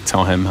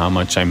tell him how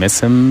much I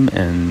miss him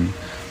and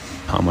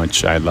how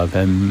much I love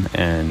him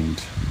and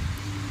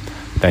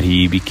that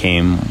he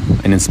became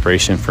an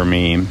inspiration for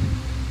me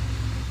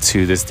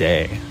to this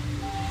day.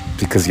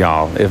 Because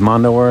y'all, if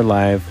Mondo were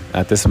alive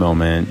at this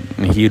moment,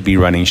 he'd be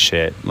running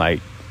shit like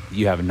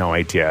you have no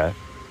idea.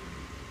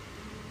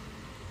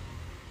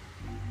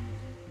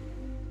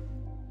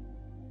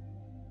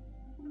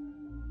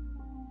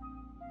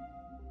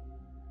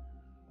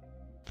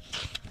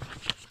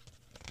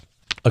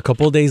 A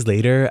couple days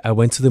later, I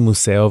went to the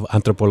Museo of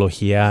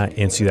Antropología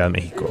in Ciudad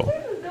Mexico.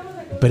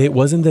 But it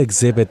wasn't the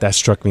exhibit that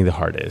struck me the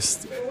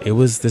hardest. It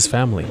was this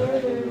family.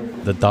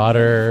 The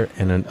daughter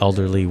and an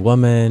elderly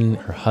woman,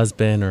 her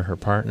husband or her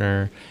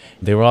partner,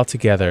 they were all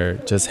together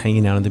just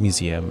hanging out in the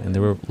museum, and they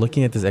were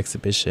looking at this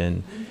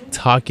exhibition,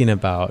 talking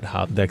about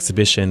how the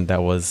exhibition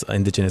that was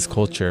indigenous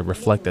culture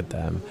reflected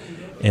them.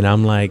 And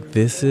I'm like,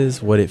 this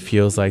is what it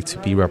feels like to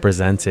be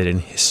represented in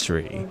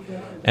history.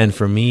 And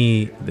for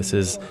me, this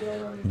is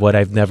what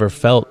I've never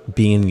felt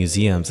being in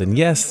museums. And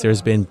yes,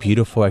 there's been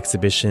beautiful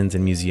exhibitions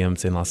in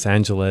museums in Los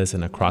Angeles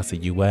and across the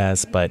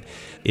US, but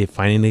it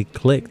finally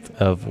clicked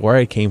of where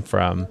I came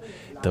from,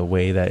 the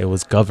way that it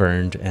was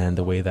governed and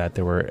the way that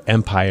there were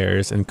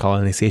empires and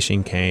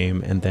colonization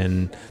came, and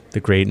then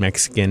the great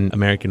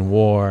Mexican-American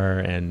War,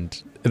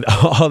 and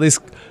all this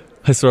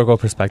historical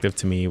perspective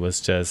to me was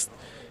just,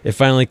 it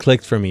finally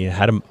clicked for me. I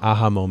had an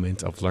aha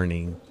moment of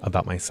learning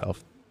about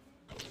myself.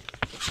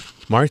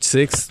 March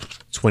 6th,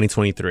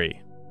 2023.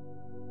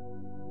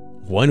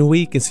 1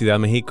 week in Ciudad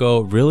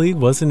Mexico really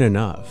wasn't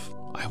enough.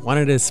 I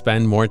wanted to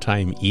spend more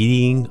time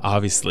eating,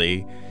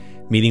 obviously,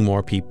 meeting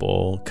more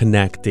people,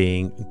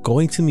 connecting,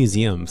 going to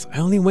museums. I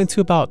only went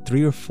to about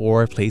 3 or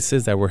 4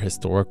 places that were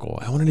historical.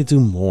 I wanted to do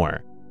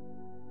more.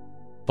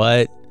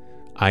 But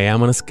I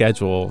am on a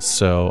schedule,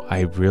 so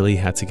I really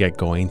had to get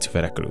going to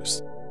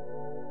Veracruz.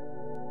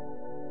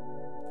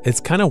 It's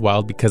kind of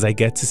wild because I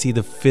get to see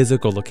the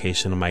physical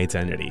location of my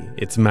identity.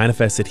 It's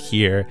manifested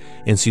here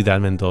in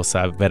Ciudad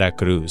Mendoza,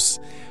 Veracruz.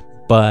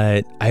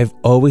 But I've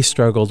always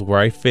struggled where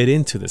I fit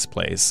into this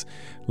place.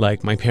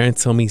 Like, my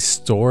parents tell me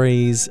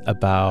stories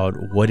about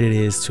what it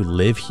is to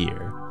live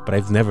here, but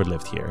I've never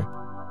lived here.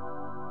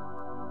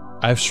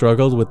 I've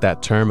struggled with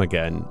that term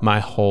again my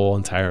whole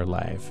entire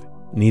life.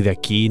 Ni de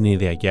aquí, ni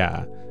de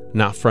allá.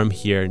 Not from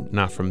here,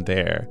 not from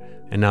there.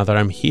 And now that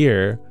I'm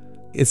here,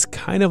 it's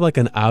kind of like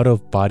an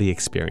out-of-body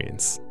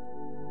experience.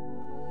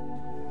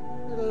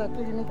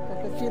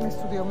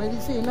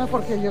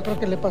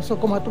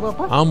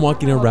 I'm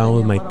walking around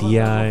with my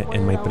tia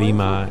and my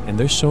prima, and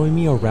they're showing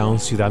me around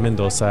Ciudad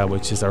Mendoza,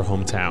 which is our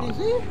hometown.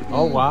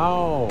 Oh,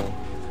 wow.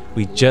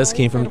 We just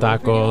came from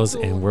tacos,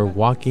 and we're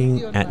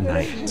walking at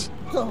night.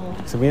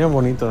 Se mira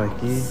bonito de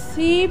aquí.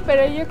 Sí,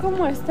 pero ya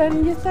como ya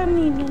están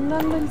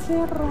inundando el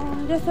cerro,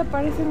 ya se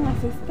aparecen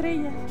las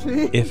estrellas.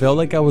 It felt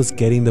like I was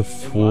getting the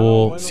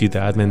full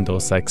Ciudad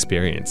Mendoza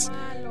experience,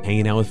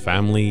 hanging out with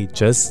family,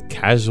 just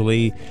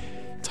casually,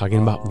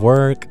 talking about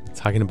work,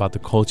 talking about the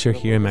culture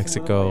here in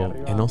Mexico,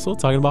 and also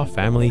talking about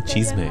family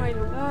chisme.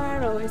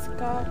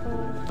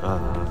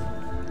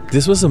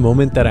 This was a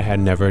moment that I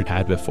had never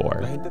had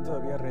before.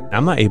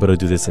 I'm not able to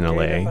do this in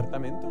LA.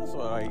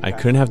 I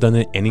couldn't have done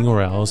it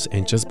anywhere else,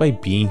 and just by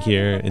being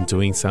here and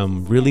doing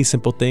some really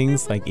simple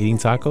things like eating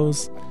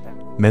tacos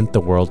meant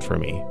the world for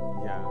me.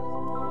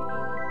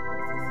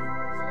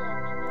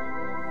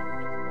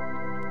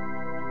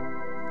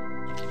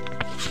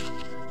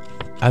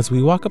 As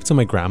we walk up to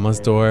my grandma's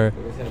door,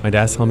 my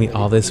dad's telling me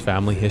all this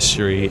family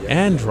history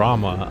and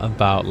drama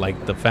about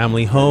like the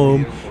family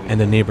home and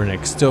the neighbor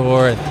next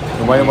door.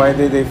 Why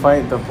did they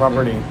fight the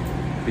property?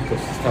 Because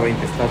estaba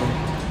intestado.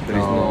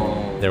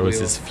 There was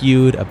this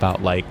feud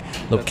about like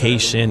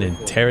location and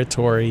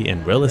territory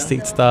and real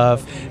estate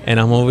stuff, and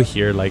I'm over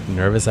here like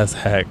nervous as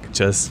heck,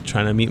 just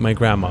trying to meet my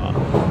grandma.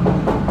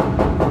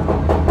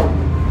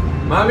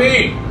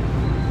 ¡Mami!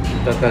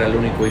 Tata era el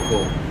único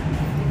hijo.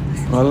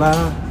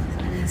 Hola.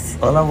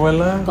 Hola,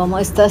 abuela. ¿Cómo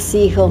estás,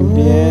 hijo?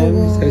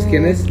 Bien. ¿Sabes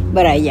quién es?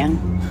 Brian.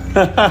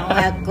 Me voy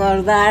a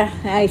acordar,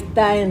 ahí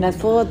está en las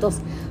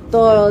fotos.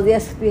 Todos los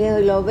días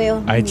y lo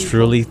veo. I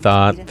truly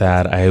thought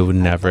that I would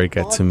never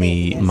get to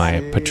meet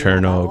my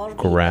paternal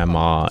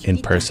grandma in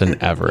person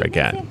ever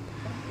again.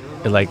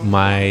 Like,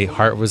 my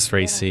heart was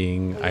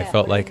racing. I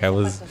felt like I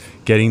was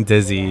getting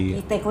dizzy.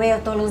 Y te veo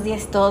todos los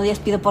días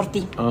pido por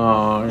ti.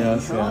 Oh,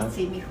 yes, yeah.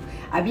 Sí, mijo.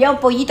 Había un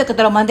pollito que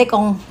te lo mandé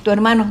con tu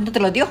hermano, ¿no te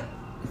lo dio?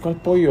 ¿Cuál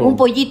pollo? Un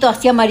pollito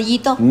así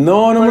amarillito.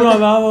 No me lo ha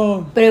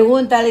dado.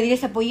 Pregúntale, dile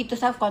ese pollito,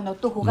 ¿sabes? Cuando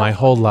tú jugabas. My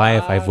whole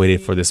life I've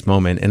waited for this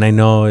moment, and I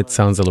know it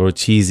sounds a little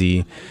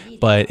cheesy,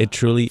 but it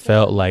truly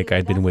felt like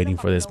I'd been waiting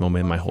for this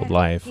moment my whole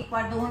life.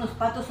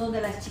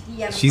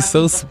 She's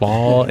so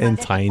small and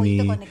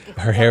tiny.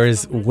 Her hair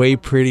is way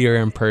prettier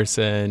in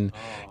person.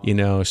 You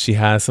know, she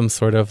has some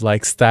sort of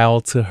like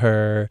style to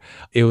her.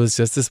 It was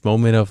just this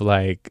moment of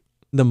like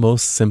the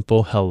most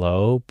simple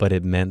hello, but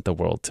it meant the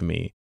world to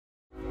me.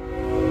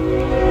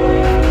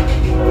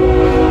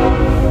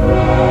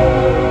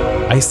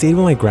 I stayed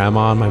with my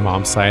grandma on my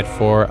mom's side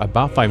for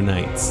about 5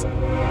 nights.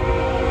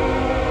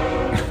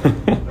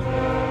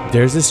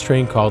 There's this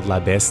train called La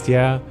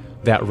Bestia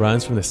that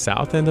runs from the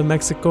south end of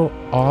Mexico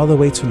all the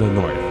way to the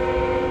north.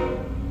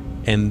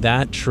 And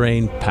that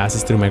train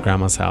passes through my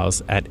grandma's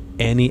house at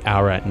any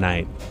hour at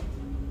night.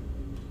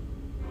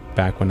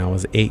 Back when I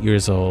was 8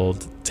 years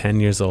old, 10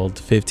 years old,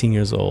 15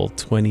 years old,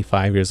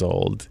 25 years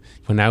old,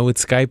 when I would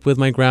Skype with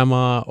my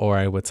grandma or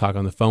I would talk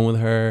on the phone with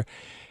her,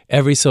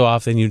 every so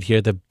often you'd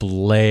hear the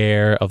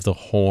blare of the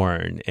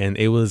horn, and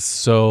it was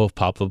so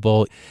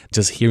palpable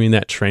just hearing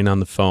that train on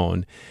the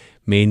phone.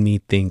 made me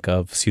think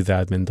of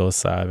Ciudad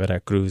Mendoza,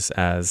 Veracruz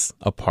as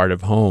a part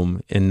of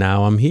home. And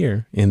now I'm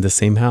here in the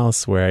same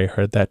house where I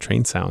heard that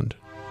train sound.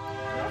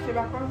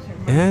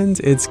 And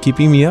it's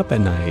keeping me up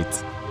at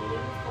night.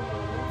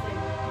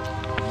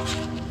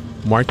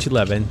 March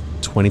 11,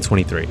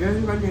 2023.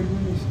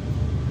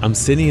 I'm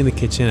sitting in the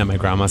kitchen at my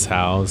grandma's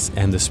house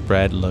and the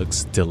spread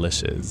looks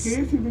delicious.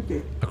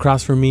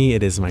 Across from me,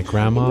 it is my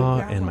grandma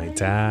and my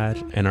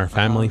dad and our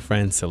family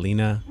friend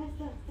Selena.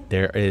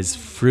 There is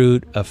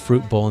a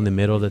fruit bowl in the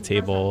middle of the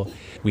table.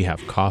 We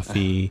have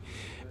coffee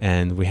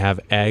and we have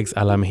eggs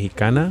a la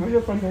mexicana.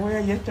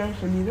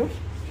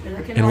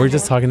 And we're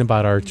just talking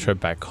about our trip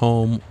back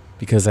home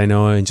because I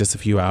know in just a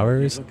few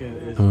hours,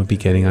 I'm going to be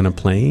getting on a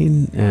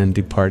plane and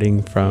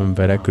departing from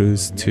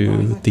Veracruz to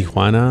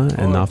Tijuana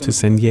and off to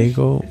San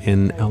Diego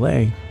in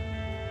LA.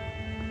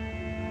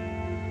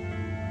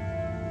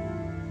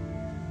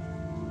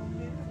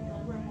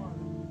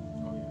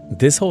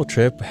 This whole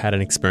trip had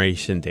an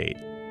expiration date.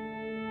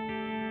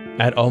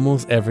 At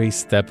almost every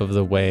step of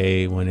the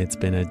way, when it's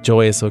been a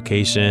joyous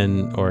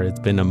occasion or it's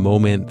been a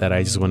moment that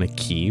I just want to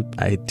keep,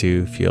 I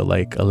do feel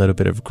like a little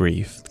bit of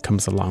grief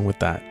comes along with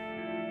that.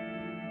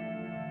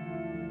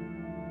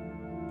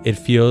 It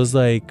feels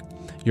like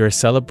you're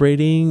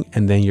celebrating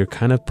and then you're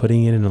kind of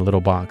putting it in a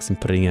little box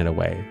and putting it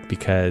away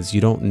because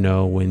you don't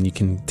know when you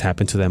can tap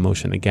into that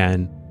emotion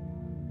again.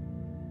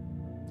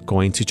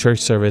 Going to church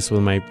service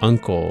with my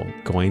uncle,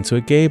 going to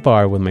a gay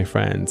bar with my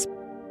friends,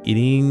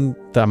 eating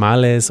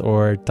tamales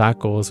or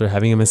tacos or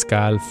having a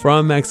mezcal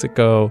from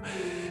Mexico,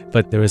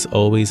 but there is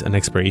always an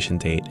expiration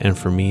date. And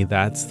for me,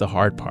 that's the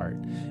hard part.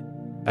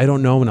 I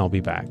don't know when I'll be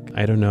back.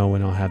 I don't know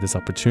when I'll have this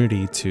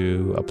opportunity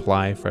to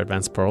apply for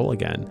Advance Parole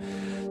again.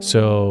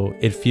 So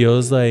it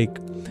feels like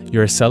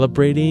you're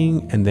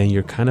celebrating and then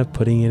you're kind of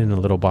putting it in a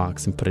little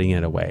box and putting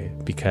it away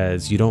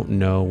because you don't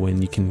know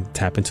when you can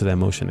tap into that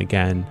emotion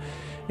again.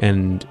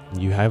 And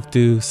you have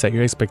to set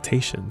your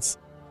expectations.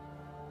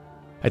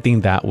 I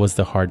think that was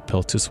the hard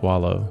pill to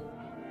swallow.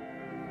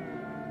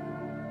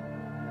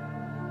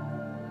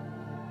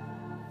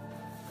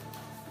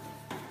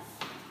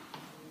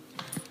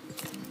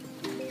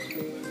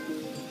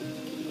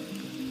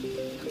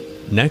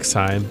 Next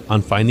time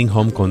on Finding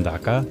Home con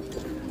DACA,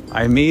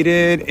 I made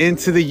it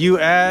into the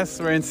U.S.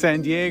 We're in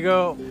San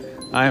Diego.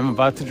 I'm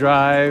about to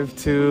drive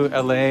to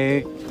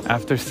LA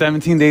after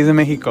 17 days in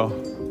Mexico.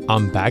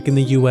 I'm back in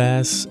the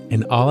U.S.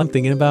 and all I'm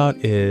thinking about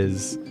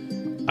is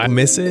I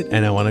miss it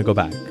and I want to go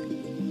back.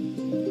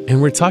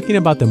 And we're talking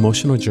about the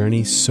emotional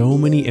journey so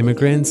many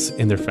immigrants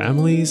and their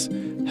families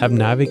have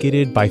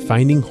navigated by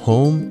finding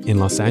home in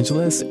Los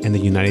Angeles and the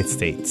United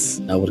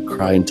States. I would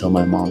cry and tell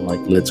my mom,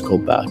 like, let's go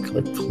back.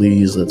 Like,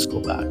 please, let's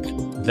go back.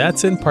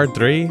 That's in part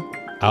 3,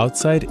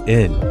 Outside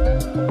In.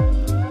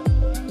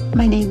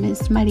 My name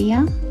is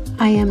Maria.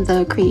 I am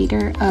the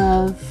creator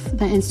of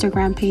the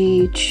Instagram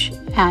page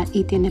at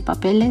Y Tiene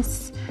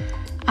Papeles.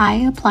 I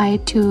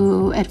applied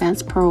to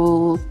Advance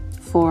Parole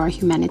for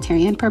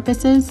humanitarian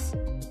purposes.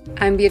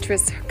 I'm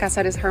Beatrice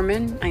Casares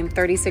Herman. I'm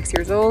 36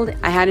 years old.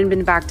 I hadn't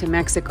been back to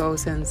Mexico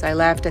since I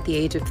left at the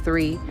age of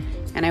 3,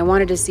 and I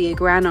wanted to see a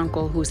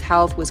granduncle whose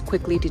health was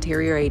quickly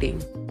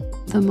deteriorating.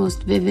 The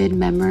most vivid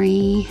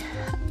memory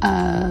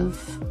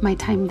of my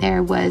time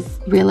there was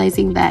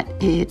realizing that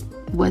it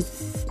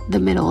was the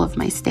middle of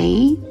my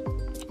stay.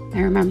 I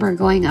remember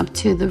going up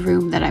to the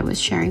room that I was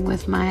sharing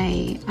with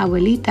my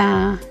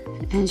abuelita,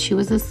 and she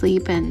was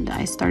asleep, and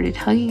I started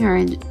hugging her,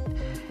 and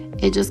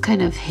it just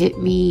kind of hit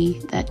me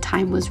that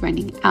time was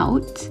running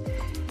out,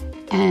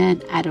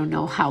 and I don't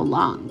know how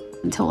long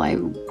until I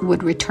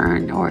would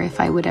return or if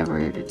I would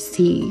ever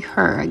see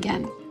her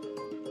again.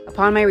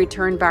 Upon my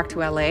return back to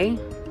LA,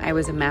 I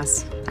was a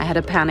mess. I had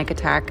a panic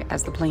attack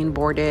as the plane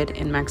boarded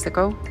in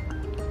Mexico,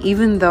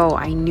 even though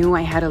I knew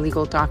I had a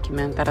legal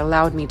document that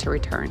allowed me to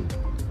return.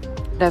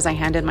 As I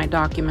handed my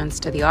documents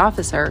to the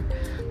officer,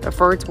 the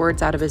first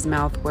words out of his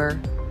mouth were,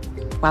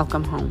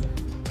 "Welcome home."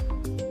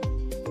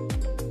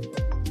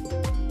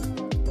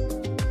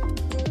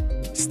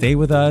 Stay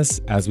with us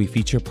as we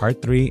feature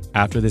part 3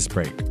 after this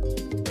break.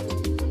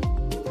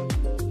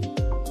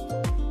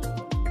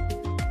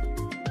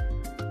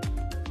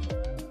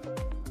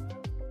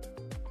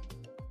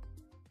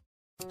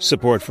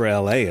 Support for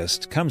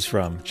LAist comes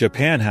from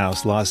Japan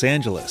House Los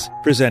Angeles,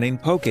 presenting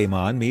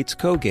Pokemon Meets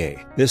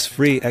Koge. This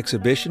free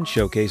exhibition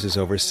showcases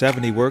over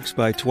 70 works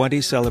by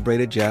 20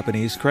 celebrated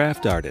Japanese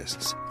craft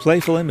artists.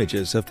 Playful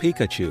images of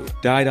Pikachu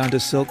dyed onto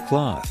silk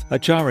cloth, a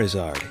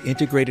Charizard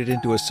integrated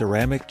into a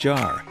ceramic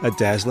jar, a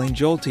dazzling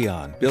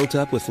Jolteon built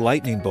up with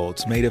lightning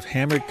bolts made of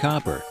hammered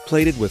copper,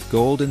 plated with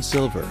gold and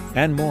silver,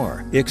 and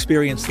more.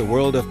 Experience the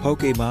world of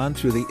Pokemon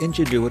through the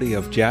ingenuity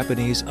of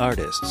Japanese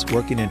artists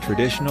working in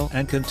traditional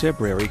and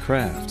contemporary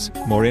crafts.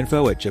 More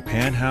info at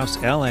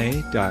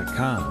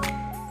japanhousela.com.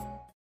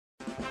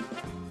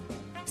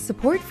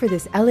 Support for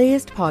this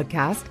LAist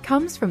podcast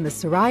comes from the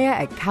Soraya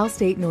at Cal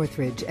State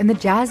Northridge and the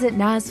Jazz at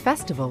Naz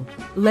Festival.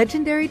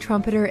 Legendary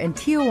trumpeter and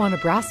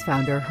Tijuana brass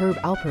founder Herb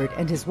Alpert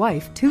and his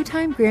wife,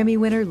 two-time Grammy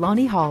winner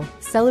Lonnie Hall,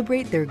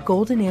 celebrate their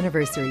golden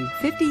anniversary,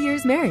 50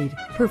 years married,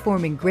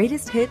 performing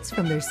greatest hits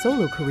from their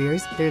solo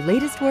careers, their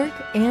latest work,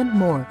 and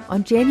more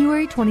on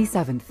January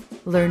 27th.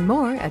 Learn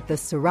more at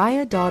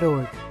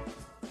thesoraya.org.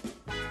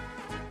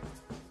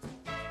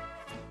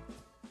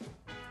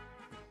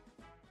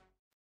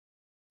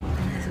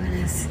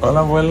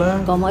 Hola,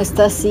 abuela. ¿Cómo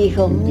estás,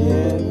 hijo?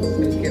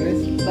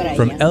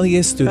 From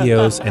LAist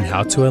Studios and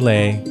How to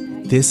LA,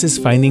 this is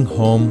Finding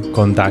Home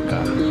con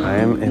DACA. I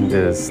am in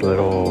this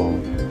little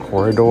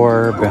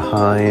corridor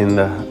behind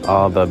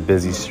all the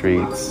busy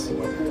streets.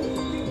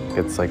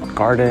 It's like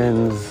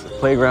gardens,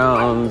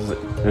 playgrounds,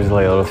 there's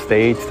like a little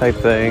stage type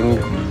thing.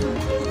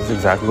 This is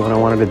exactly what I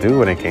wanted to do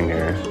when I came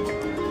here.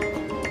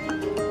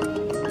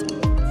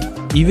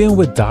 Even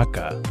with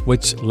DACA,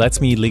 which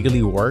lets me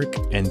legally work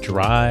and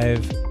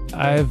drive,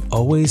 I've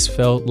always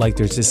felt like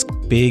there's this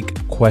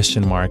big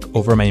question mark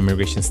over my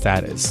immigration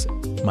status.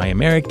 Am I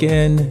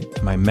American?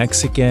 Am I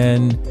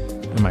Mexican?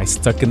 Am I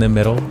stuck in the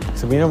middle?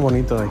 Se mira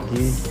bonito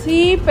aquí.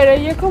 Sí, pero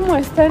ya como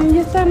están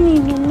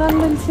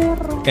inundando el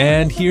cerro.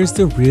 And here's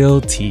the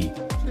real tea.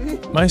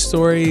 My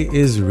story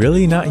is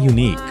really not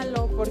unique.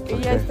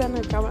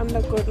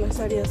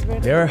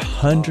 There are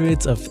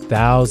hundreds of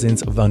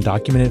thousands of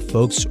undocumented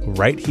folks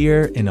right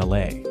here in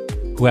LA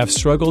who have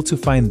struggled to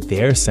find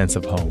their sense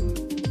of home.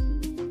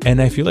 And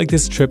I feel like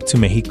this trip to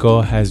Mexico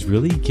has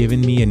really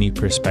given me a new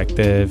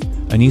perspective,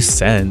 a new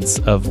sense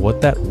of what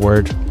that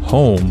word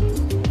home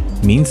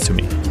means to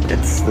me.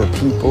 It's the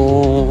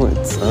people,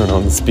 it's, I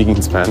don't know,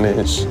 speaking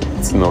Spanish,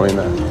 it's knowing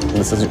that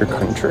this is your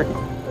country.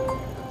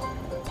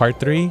 Part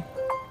 3,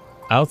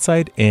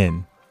 Outside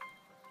In.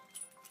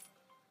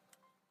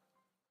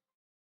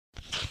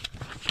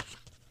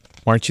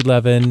 March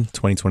 11,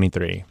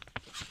 2023.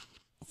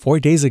 4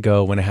 days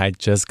ago, when I had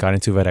just gotten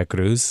to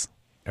Veracruz,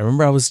 I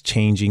remember I was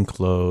changing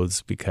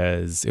clothes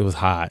because it was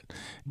hot.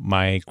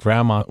 My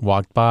grandma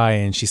walked by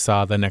and she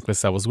saw the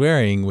necklace I was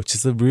wearing, which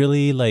is a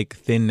really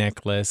thin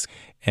necklace.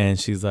 And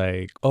she's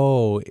like,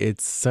 "Oh,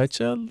 it's such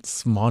a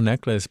small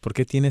necklace. ¿Por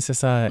qué tienes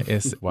esa?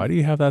 Why do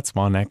you have that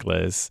small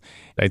necklace?"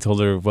 I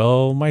told her,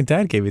 "Well, my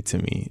dad gave it to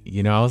me."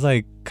 You know, I was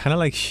kind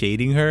of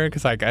shading her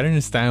because I didn't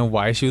understand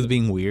why she was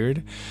being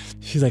weird.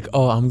 She's like,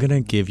 "Oh, I'm going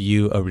to give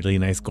you a really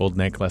nice gold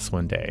necklace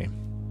one day."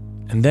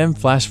 And then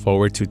flash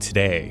forward to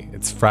today.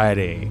 It's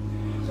Friday.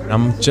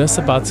 I'm just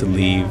about to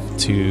leave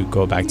to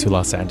go back to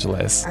Los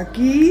Angeles.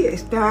 Aquí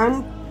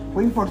están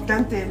muy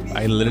importante.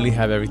 I literally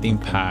have everything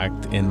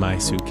packed in my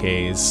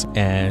suitcase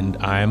and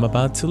I'm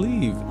about to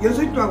leave. Yo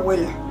soy tu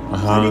abuela.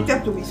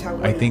 Ahorita tu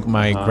bisabuela. I think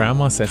my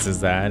grandma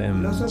senses that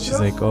and she's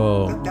like,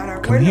 "Oh,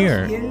 come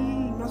here."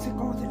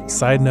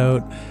 Side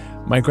note,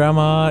 my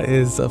grandma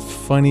is a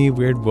funny,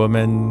 weird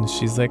woman.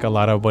 She's like a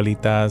lot of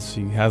abuelitas.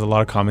 She has a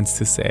lot of comments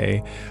to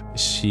say.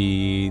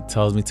 She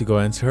tells me to go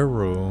into her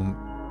room,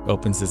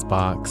 opens this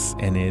box,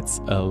 and it's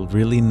a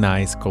really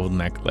nice gold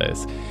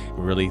necklace,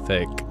 really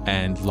thick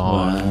and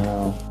long.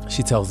 Wow.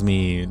 She tells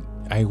me,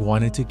 "I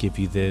wanted to give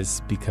you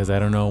this because I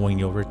don't know when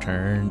you'll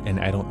return, and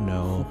I don't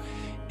know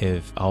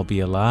if I'll be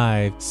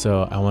alive,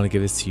 so I want to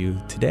give this to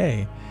you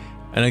today."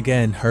 And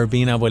again, her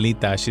being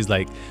abuelita, she's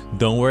like,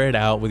 "Don't wear it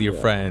out with your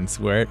friends.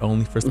 Wear it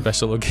only for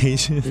special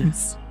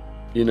occasions."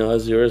 You know,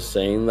 as you were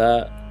saying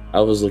that, I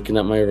was looking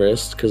at my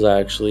wrist because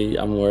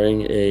I'm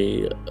wearing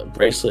a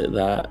bracelet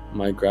that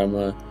my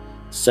grandma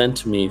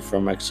sent me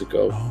from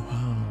Mexico. Oh,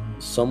 wow.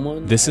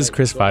 Someone. This is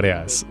Chris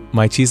Farias,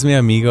 my chisme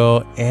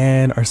amigo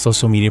and our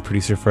social media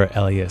producer for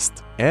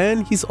LAist.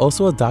 And he's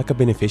also a DACA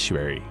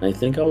beneficiary. I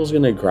think I was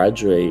going to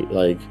graduate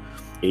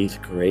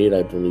 8th grade,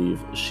 I believe.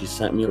 She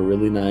sent me a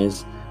really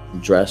nice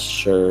dress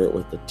shirt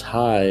with a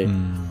tie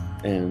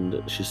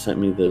and she sent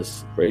me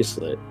this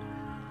bracelet.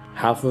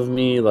 Half of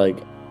me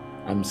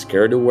I'm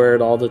scared to wear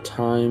it all the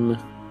time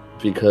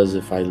because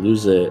if I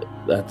lose it,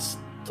 that's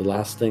the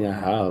last thing I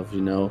have,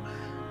 you know.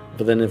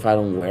 But then if I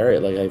don't wear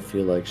it, I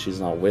feel like she's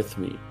not with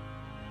me.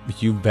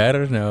 You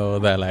better know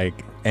that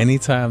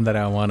anytime that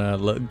I want to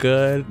look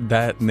good,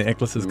 that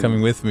necklace is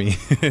coming with me.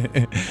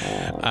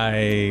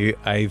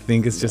 I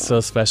think it's just so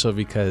special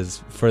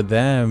because for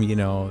them, you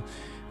know,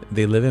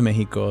 they live in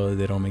Mexico.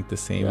 They don't make the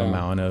same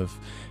amount of,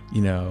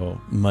 you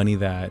know, money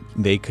that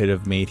they could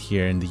have made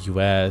here in the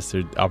U.S.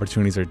 Their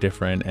opportunities are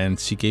different. And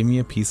she gave me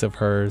a piece of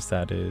hers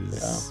that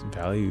is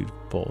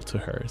valuable to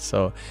her.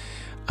 So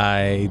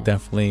I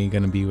definitely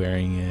going to be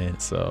wearing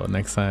it. So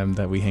next time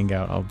that we hang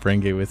out, I'll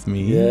bring it with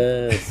me.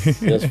 Yes,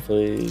 yes,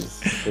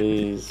 please,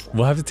 please.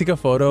 We'll have to take a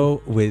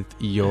photo with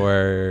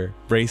your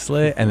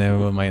bracelet and then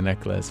with my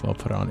necklace. We'll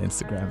put it on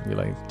Instagram. Be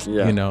like,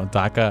 you know,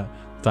 DACA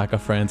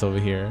friends over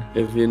here.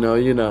 If you know,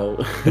 you know.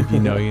 If you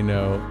know, you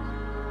know.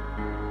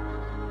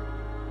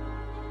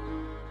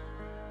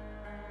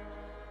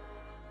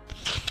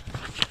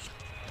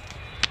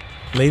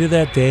 Later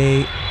that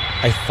day,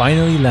 I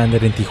finally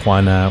landed in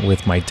Tijuana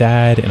with my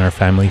dad and our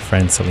family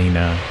friend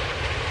Selena.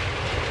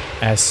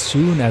 As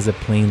soon as the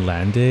plane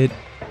landed,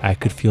 I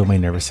could feel my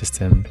nervous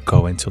system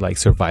go into like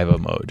survival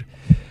mode.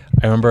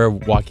 I remember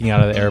walking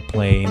out of the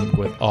airplane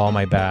with all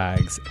my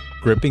bags,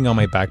 gripping on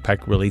my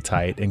backpack really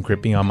tight and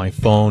gripping on my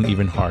phone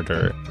even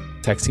harder,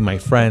 texting my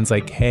friends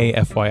like, hey,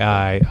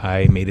 FYI,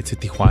 I made it to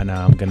Tijuana.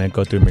 I'm going to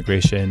go through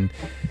immigration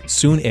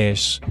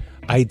soon-ish.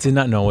 I did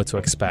not know what to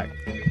expect.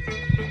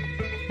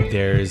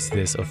 There's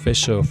this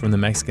official from the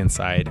Mexican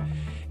side.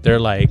 They're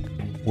like,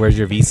 where's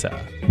your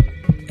visa?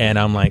 And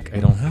I'm like, I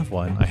don't have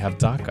one. I have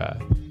DACA.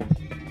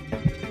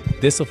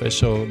 This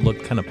official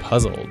looked kind of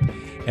puzzled.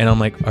 And I'm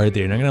like, are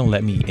they not going to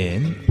let me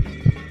in?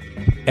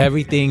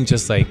 Everything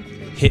just like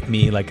hit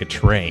me like a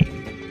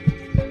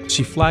train.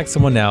 She flagged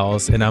someone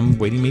else and I'm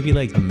waiting maybe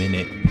like a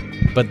minute.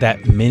 But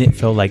that minute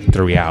felt like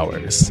 3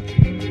 hours.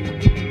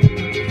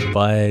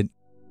 But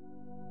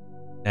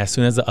as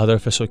soon as the other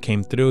official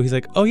came through, he's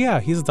like, oh yeah,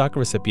 he's a DACA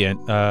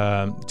recipient.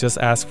 Just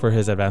ask for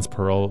his advance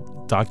parole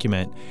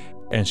document.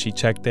 And she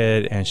checked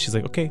it and she's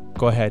like, okay,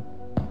 go ahead.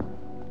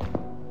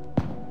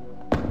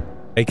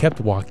 I kept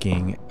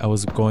walking. I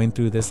was going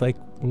through this like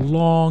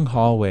long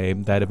hallway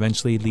that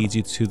eventually leads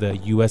you to the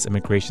U.S.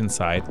 immigration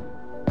side.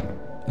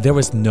 There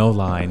was no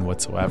line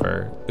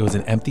whatsoever. It was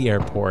an empty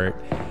airport.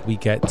 We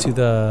get to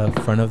the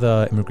front of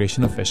the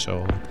immigration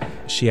official.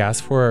 She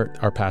asked for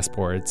our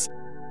passports.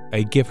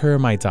 I give her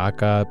my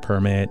DACA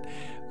permit,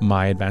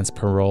 my advance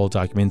parole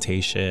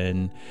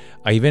documentation.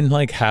 I even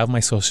like have my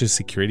social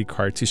security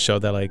card to show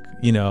that like,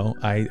 you know,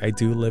 I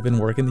do live and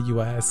work in the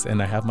US and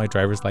I have my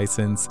driver's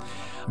license.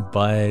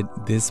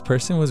 But this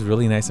person was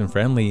really nice and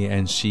friendly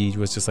and she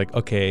was just like,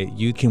 okay,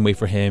 you can wait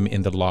for him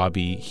in the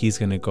lobby. He's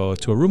going to go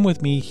to a room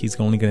with me. He's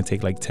only going to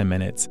take like 10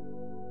 minutes.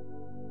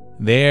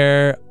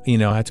 There, you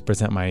know, I had to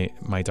present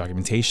my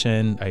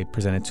documentation. I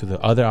presented to the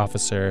other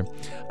officer.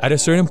 At a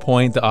certain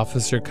point, the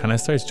officer kind of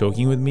starts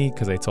joking with me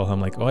because I told him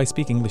like, oh, I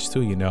speak English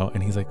too, you know?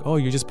 And he's like, oh,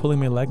 you're just pulling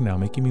my leg now,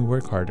 making me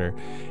work harder.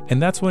 And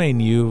that's when I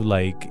knew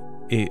like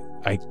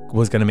I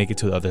was going to make it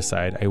to the other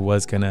side. I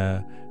was going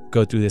to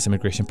go through this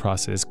immigration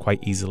process quite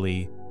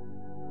easily.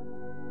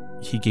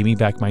 He gave me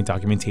back my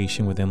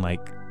documentation within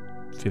like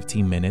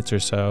 15 minutes or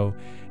so.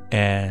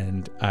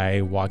 And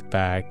I walked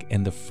back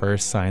and the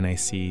first sign I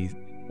see,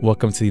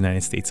 welcome to the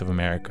United States of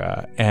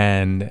America.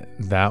 And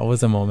that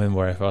was a moment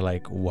where I felt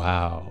like,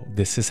 wow,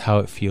 this is how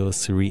it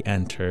feels to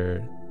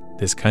re-enter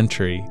this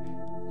country,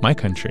 my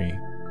country.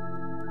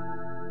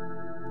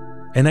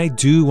 And I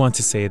do want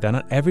to say that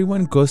not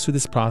everyone goes through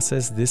this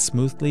process this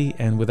smoothly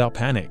and without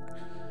panic.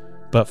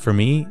 But for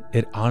me,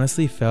 it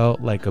honestly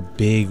felt like a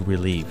big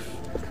relief.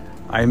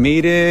 I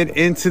made it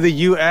into the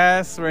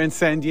US. We're in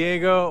San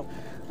Diego.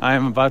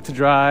 I'm about to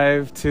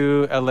drive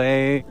to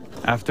LA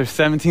after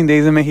 17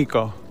 days in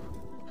Mexico.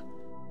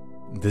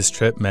 This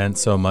trip meant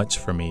so much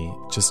for me.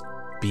 Just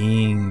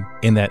being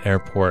in that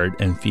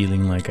airport and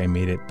feeling like I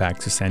made it back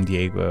to San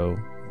Diego,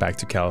 back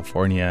to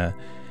California,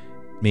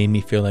 made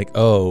me feel like,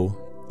 oh,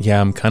 yeah,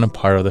 I'm kind of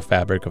part of the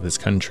fabric of this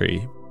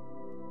country.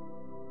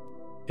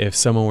 If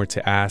someone were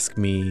to ask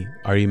me,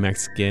 are you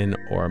Mexican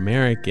or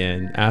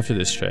American after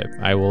this trip,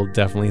 I will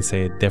definitely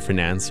say a different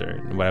answer.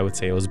 What I would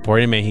say, I was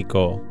born in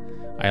Mexico.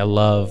 I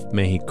love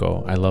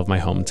Mexico. I love my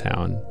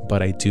hometown.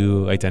 But I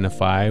do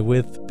identify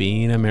with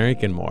being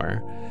American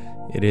more.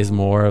 It is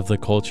more of the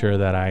culture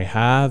that I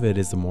have. It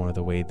is more of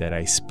the way that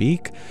I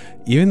speak,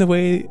 even the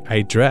way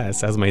I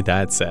dress, as my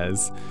dad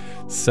says.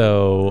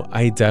 So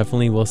I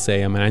definitely will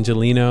say I'm an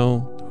Angelino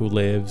who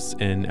lives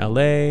in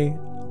LA,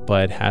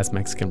 but has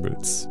Mexican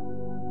roots.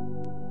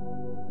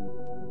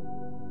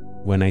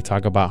 When I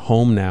talk about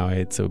home now,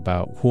 it's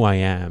about who I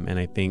am. And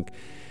I think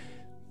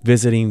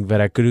visiting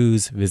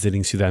Veracruz,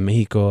 visiting Ciudad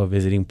Mexico,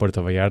 visiting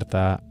Puerto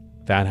Vallarta,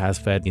 that has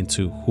fed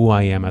into who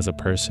I am as a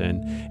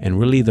person and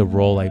really the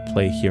role I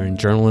play here in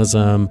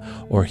journalism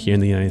or here in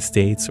the United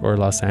States or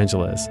Los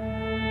Angeles.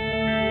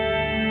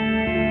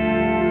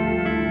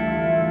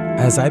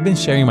 As I've been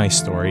sharing my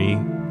story,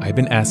 I've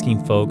been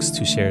asking folks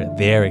to share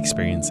their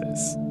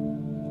experiences.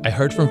 I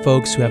heard from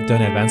folks who have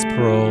done advance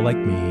parole like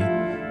me,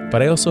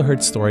 but I also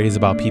heard stories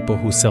about people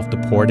who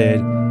self-deported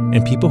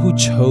and people who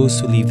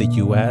chose to leave the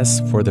US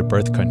for their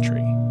birth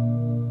country.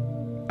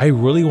 I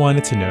really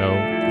wanted to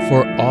know,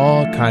 for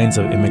all kinds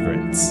of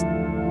immigrants,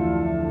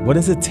 what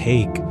does it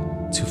take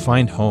to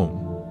find home?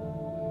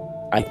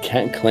 I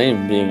can't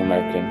claim being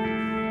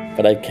American,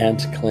 but I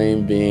can't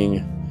claim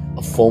being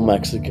a full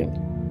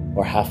Mexican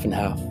or half and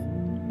half.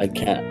 I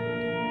can't.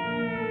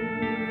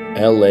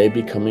 LA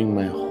becoming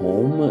my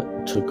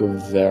home took a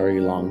very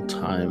long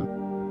time.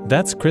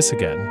 That's Chris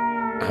again.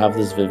 I have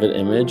this vivid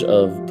image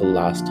of the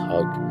last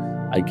hug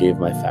I gave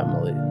my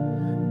family.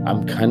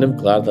 I'm kind of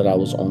glad that I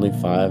was only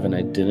 5 and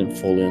I didn't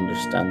fully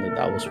understand that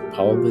that was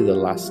probably the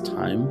last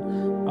time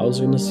I was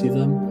going to see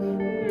them.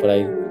 But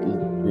I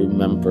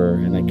remember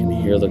and I can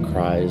hear the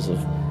cries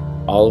of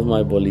all of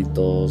my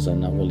abuelitos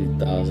and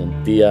abuelitas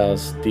and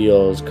tias,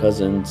 tios,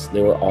 cousins.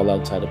 They were all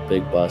outside a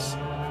big bus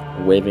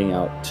waving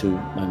out to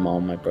my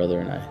mom, my brother,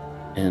 and I.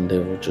 And they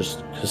were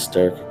just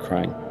hysterical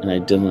crying. And I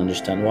didn't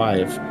understand why.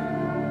 If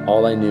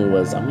all I knew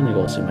was I'm going to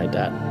go see my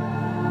dad.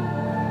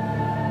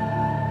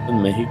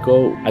 In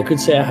Mexico, I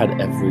could say I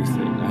had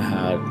everything. I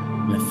had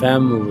my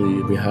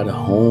family, we had a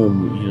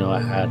home, you know,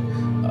 I had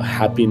a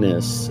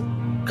happiness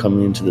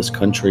coming into this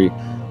country.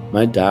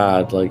 My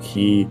dad, like,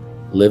 he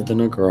lived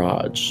in a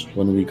garage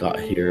when we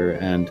got here,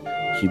 and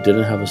he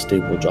didn't have a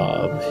stable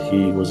job.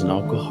 He was an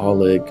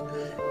alcoholic.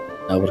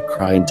 I would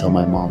cry and tell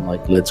my mom,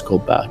 like, let's go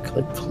back.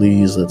 Like,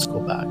 please, let's go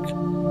back.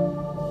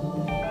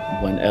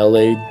 When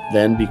LA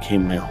then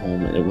became my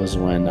home, it was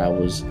when I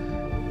was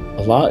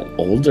a lot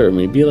older,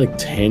 maybe like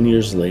 10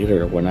 years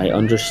later, when I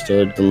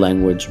understood the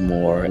language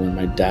more, when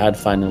my dad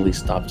finally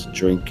stopped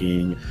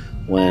drinking,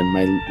 when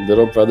my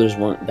little brothers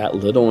weren't that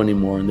little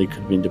anymore and they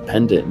could be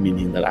independent,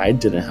 meaning that I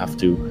didn't have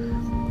to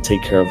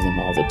take care of them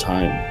all the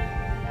time.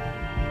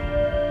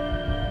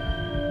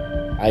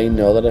 I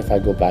know that if I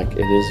go back,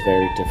 it is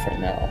very different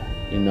now.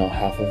 You know,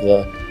 half of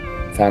the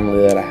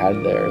family that I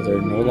had there,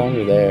 they're no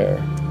longer there,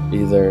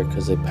 either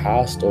because they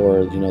passed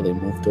or, you know, they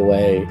moved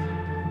away.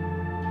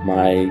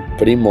 My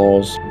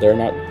primos, they're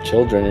not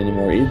children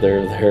anymore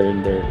either. They're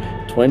in their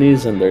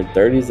 20s and their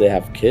 30s. They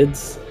have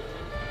kids.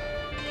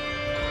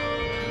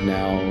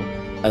 Now,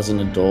 as an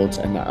adult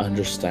and not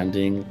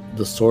understanding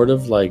the sort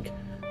of like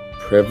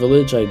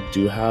privilege I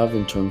do have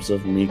in terms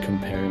of me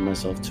comparing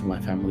myself to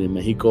my family in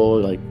Mexico,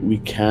 like, we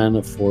can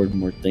afford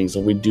more things.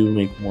 Like, we do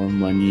make more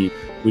money.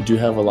 We do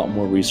have a lot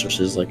more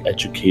resources, like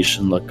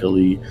education,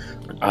 luckily.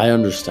 I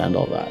understand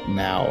all that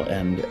now,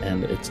 and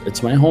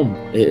it's my home.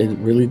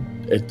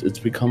 It's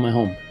become my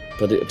home,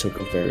 but it took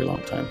a very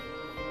long time.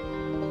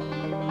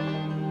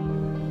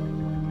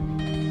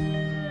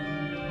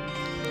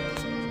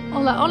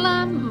 Hola,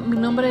 hola, mi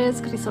nombre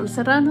es Crisol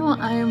Serrano.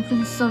 I am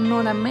from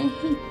Sonora,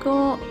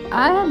 Mexico.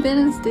 I have been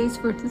in the States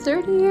for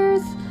 30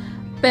 years,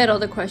 pero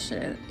the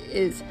question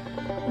is,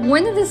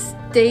 when did the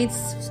States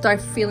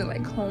start feeling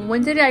like home?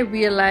 When did I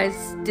realize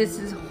this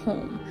is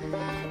home?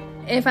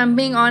 If I'm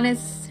being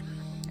honest,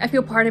 I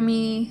feel part of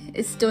me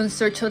is still in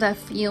search of that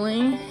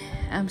feeling.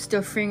 I'm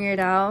still figuring it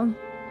out.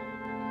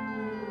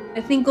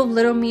 I think of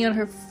little me on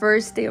her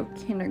first day of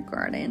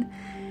kindergarten.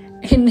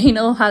 And you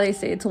know how they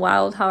say it's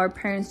wild how our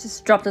parents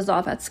just dropped us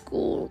off at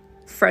school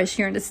fresh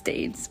here in the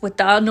States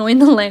without knowing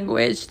the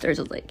language. They're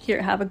just like,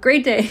 here, have a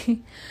great day.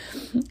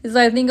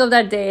 So I think of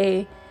that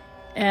day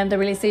and the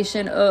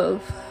realization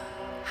of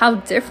how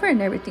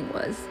different everything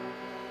was.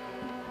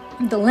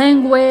 The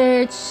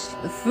language,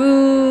 the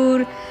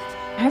food,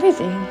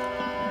 everything.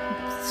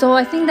 So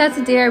I think that's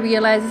the day I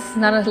realized this is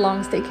not a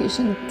long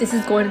staycation. This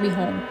is going to be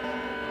home.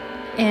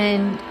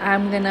 And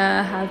I'm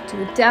gonna have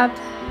to adapt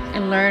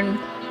and learn.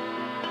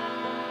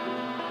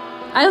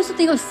 I also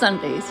think of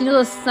Sundays. You know,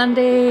 those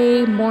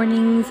Sunday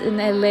mornings in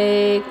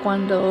LA,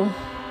 cuando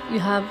you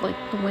have like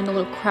the window a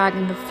little crack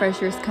and the fresh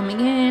air is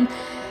coming in,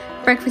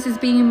 breakfast is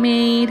being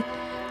made,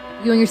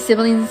 you and your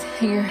siblings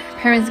and your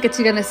parents get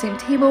together at the same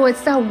table.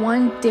 It's that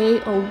one day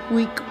a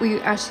week where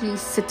you actually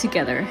sit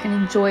together and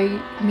enjoy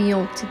a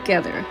meal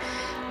together.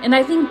 And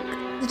I think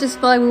it just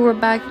felt like we were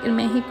back in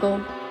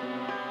Mexico.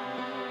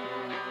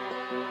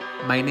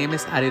 My name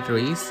is Ari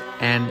Ruiz,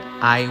 and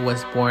I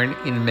was born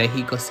in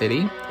Mexico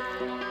City.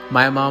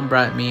 My mom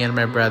brought me and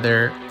my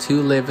brother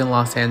to live in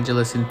Los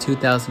Angeles in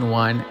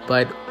 2001,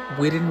 but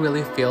we didn't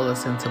really feel a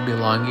sense of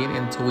belonging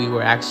until we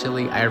were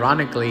actually,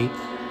 ironically,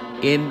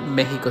 in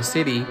Mexico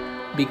City,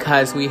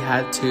 because we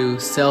had to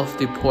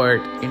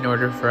self-deport in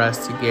order for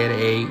us to get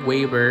a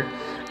waiver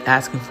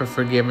asking for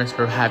forgiveness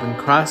for having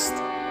crossed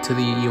to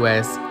the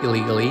U.S.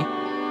 illegally.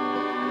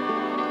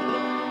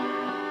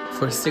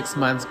 For 6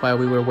 months while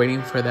we were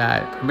waiting for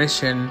that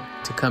permission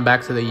to come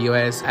back to the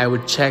U.S., I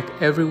would check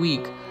every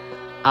week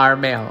our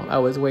mail. I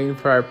was waiting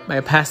for my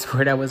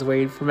passport. I was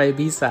waiting for my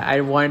visa.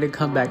 I wanted to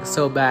come back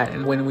so bad.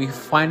 And when we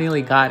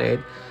finally got it,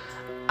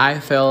 I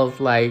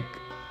felt like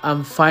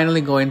I'm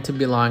finally going to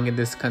belong in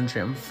this country.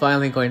 I'm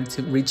finally going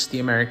to reach the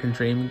American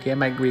dream, get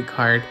my green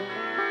card.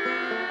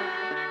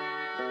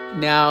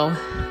 Now,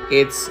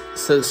 it's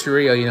so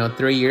surreal. You know,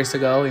 3 years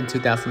ago in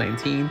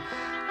 2019,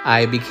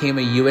 I became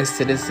a U.S.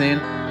 citizen.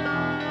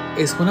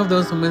 It's one of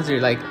those moments where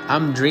you're like,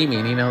 I'm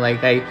dreaming, you know,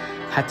 like I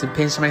had to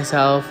pinch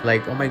myself,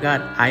 like, oh my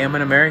God, I am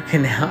an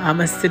American now. I'm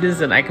a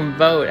citizen. I can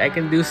vote. I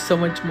can do so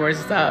much more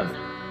stuff.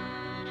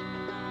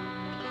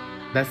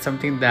 That's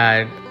something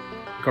that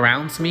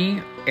grounds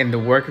me in the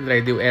work that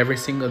I do every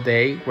single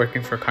day,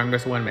 working for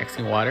Congresswoman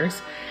Maxine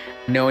Waters,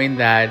 knowing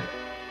that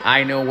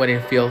I know what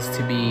it feels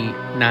to be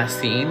not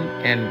seen.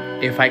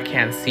 And if I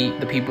can't see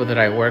the people that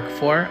I work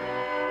for,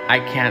 I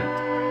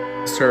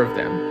can't serve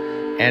them.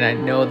 And I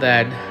know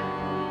that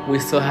we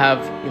still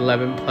have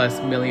 11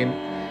 plus million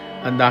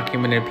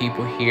undocumented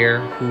people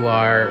here who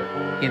are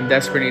in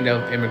desperate need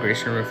of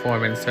immigration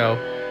reform. And so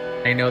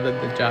I know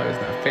that the job is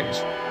not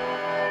finished.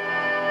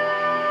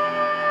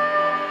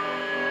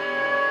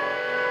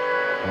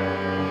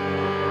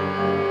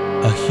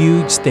 A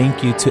huge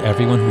thank you to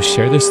everyone who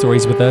shared their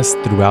stories with us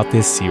throughout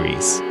this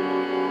series.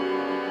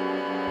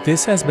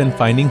 This has been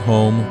Finding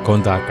Home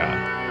con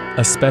DACA,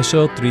 a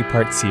special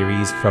 3-part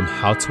series from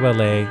How to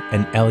LA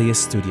and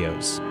LAist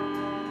Studios.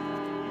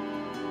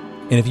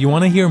 And if you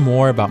want to hear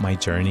more about my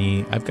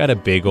journey, I've got a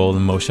big old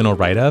emotional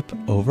write-up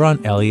over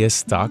on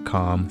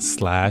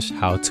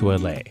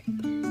LAist.com/howtolA.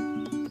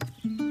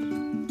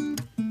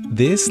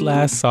 This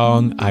last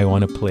song I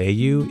want to play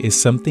you is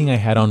something I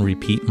had on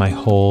repeat my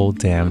whole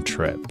damn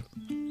trip.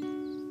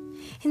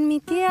 En mi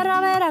tierra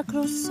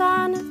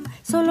veracruzana,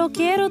 solo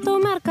quiero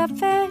tomar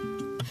café,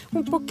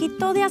 un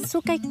poquito de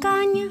azúcar y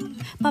caña,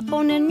 pa'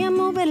 ponerme a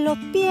mover los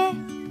pies,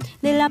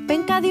 de la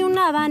penca de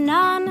una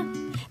banana,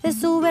 de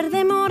su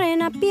verde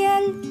morena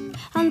piel,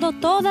 ando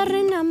toda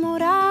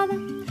reenamorada,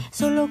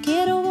 solo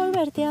quiero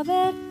volverte a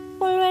ver,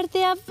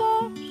 volverte a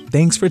ver.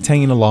 Thanks for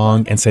tagging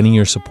along and sending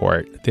your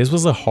support. This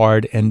was a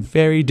hard and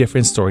very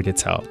different story to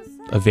tell,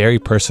 a very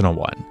personal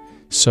one,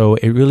 so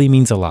it really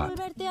means a lot.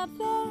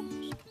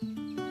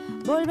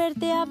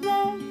 Volverte a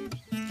ver,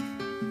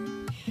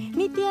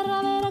 mi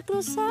tierra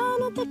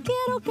veracruzana te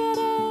quiero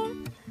querer.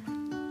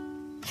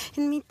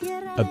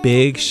 A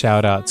big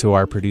shout out to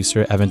our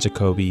producer Evan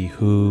Jacoby,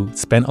 who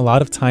spent a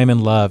lot of time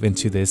and love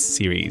into this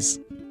series.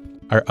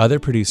 Our other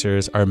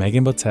producers are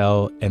Megan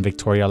Botel and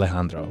Victoria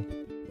Alejandro.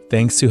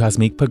 Thanks to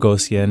Hasmik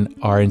Pagosian,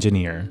 our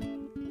engineer.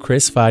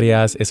 Chris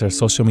Farias is our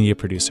social media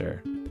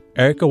producer.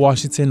 Erica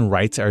Washington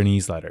writes our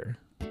newsletter.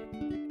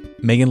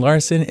 Megan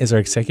Larson is our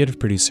executive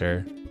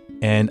producer.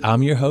 And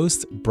I'm your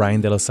host,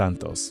 Brian De Los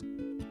Santos.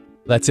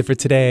 That's it for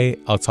today.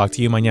 I'll talk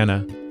to you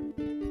mañana.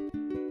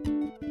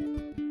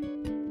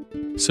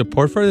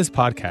 Support for this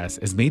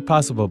podcast is made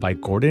possible by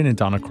Gordon and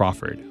Donna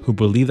Crawford, who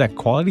believe that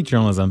quality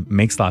journalism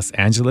makes Los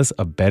Angeles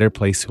a better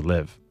place to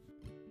live.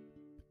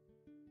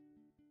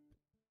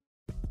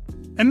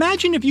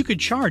 Imagine if you could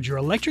charge your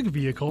electric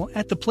vehicle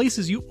at the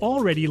places you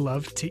already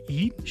love to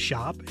eat,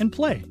 shop, and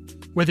play.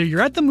 Whether you're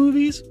at the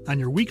movies, on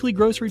your weekly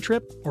grocery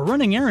trip, or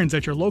running errands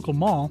at your local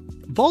mall,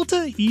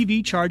 Volta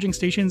EV charging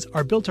stations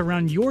are built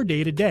around your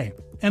day-to-day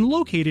and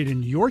located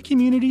in your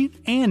community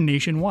and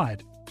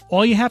nationwide.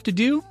 All you have to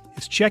do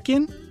is check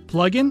in,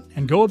 plug in,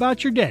 and go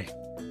about your day.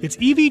 It's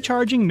EV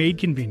charging made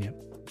convenient.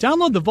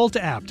 Download the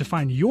Volta app to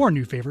find your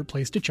new favorite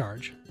place to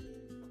charge.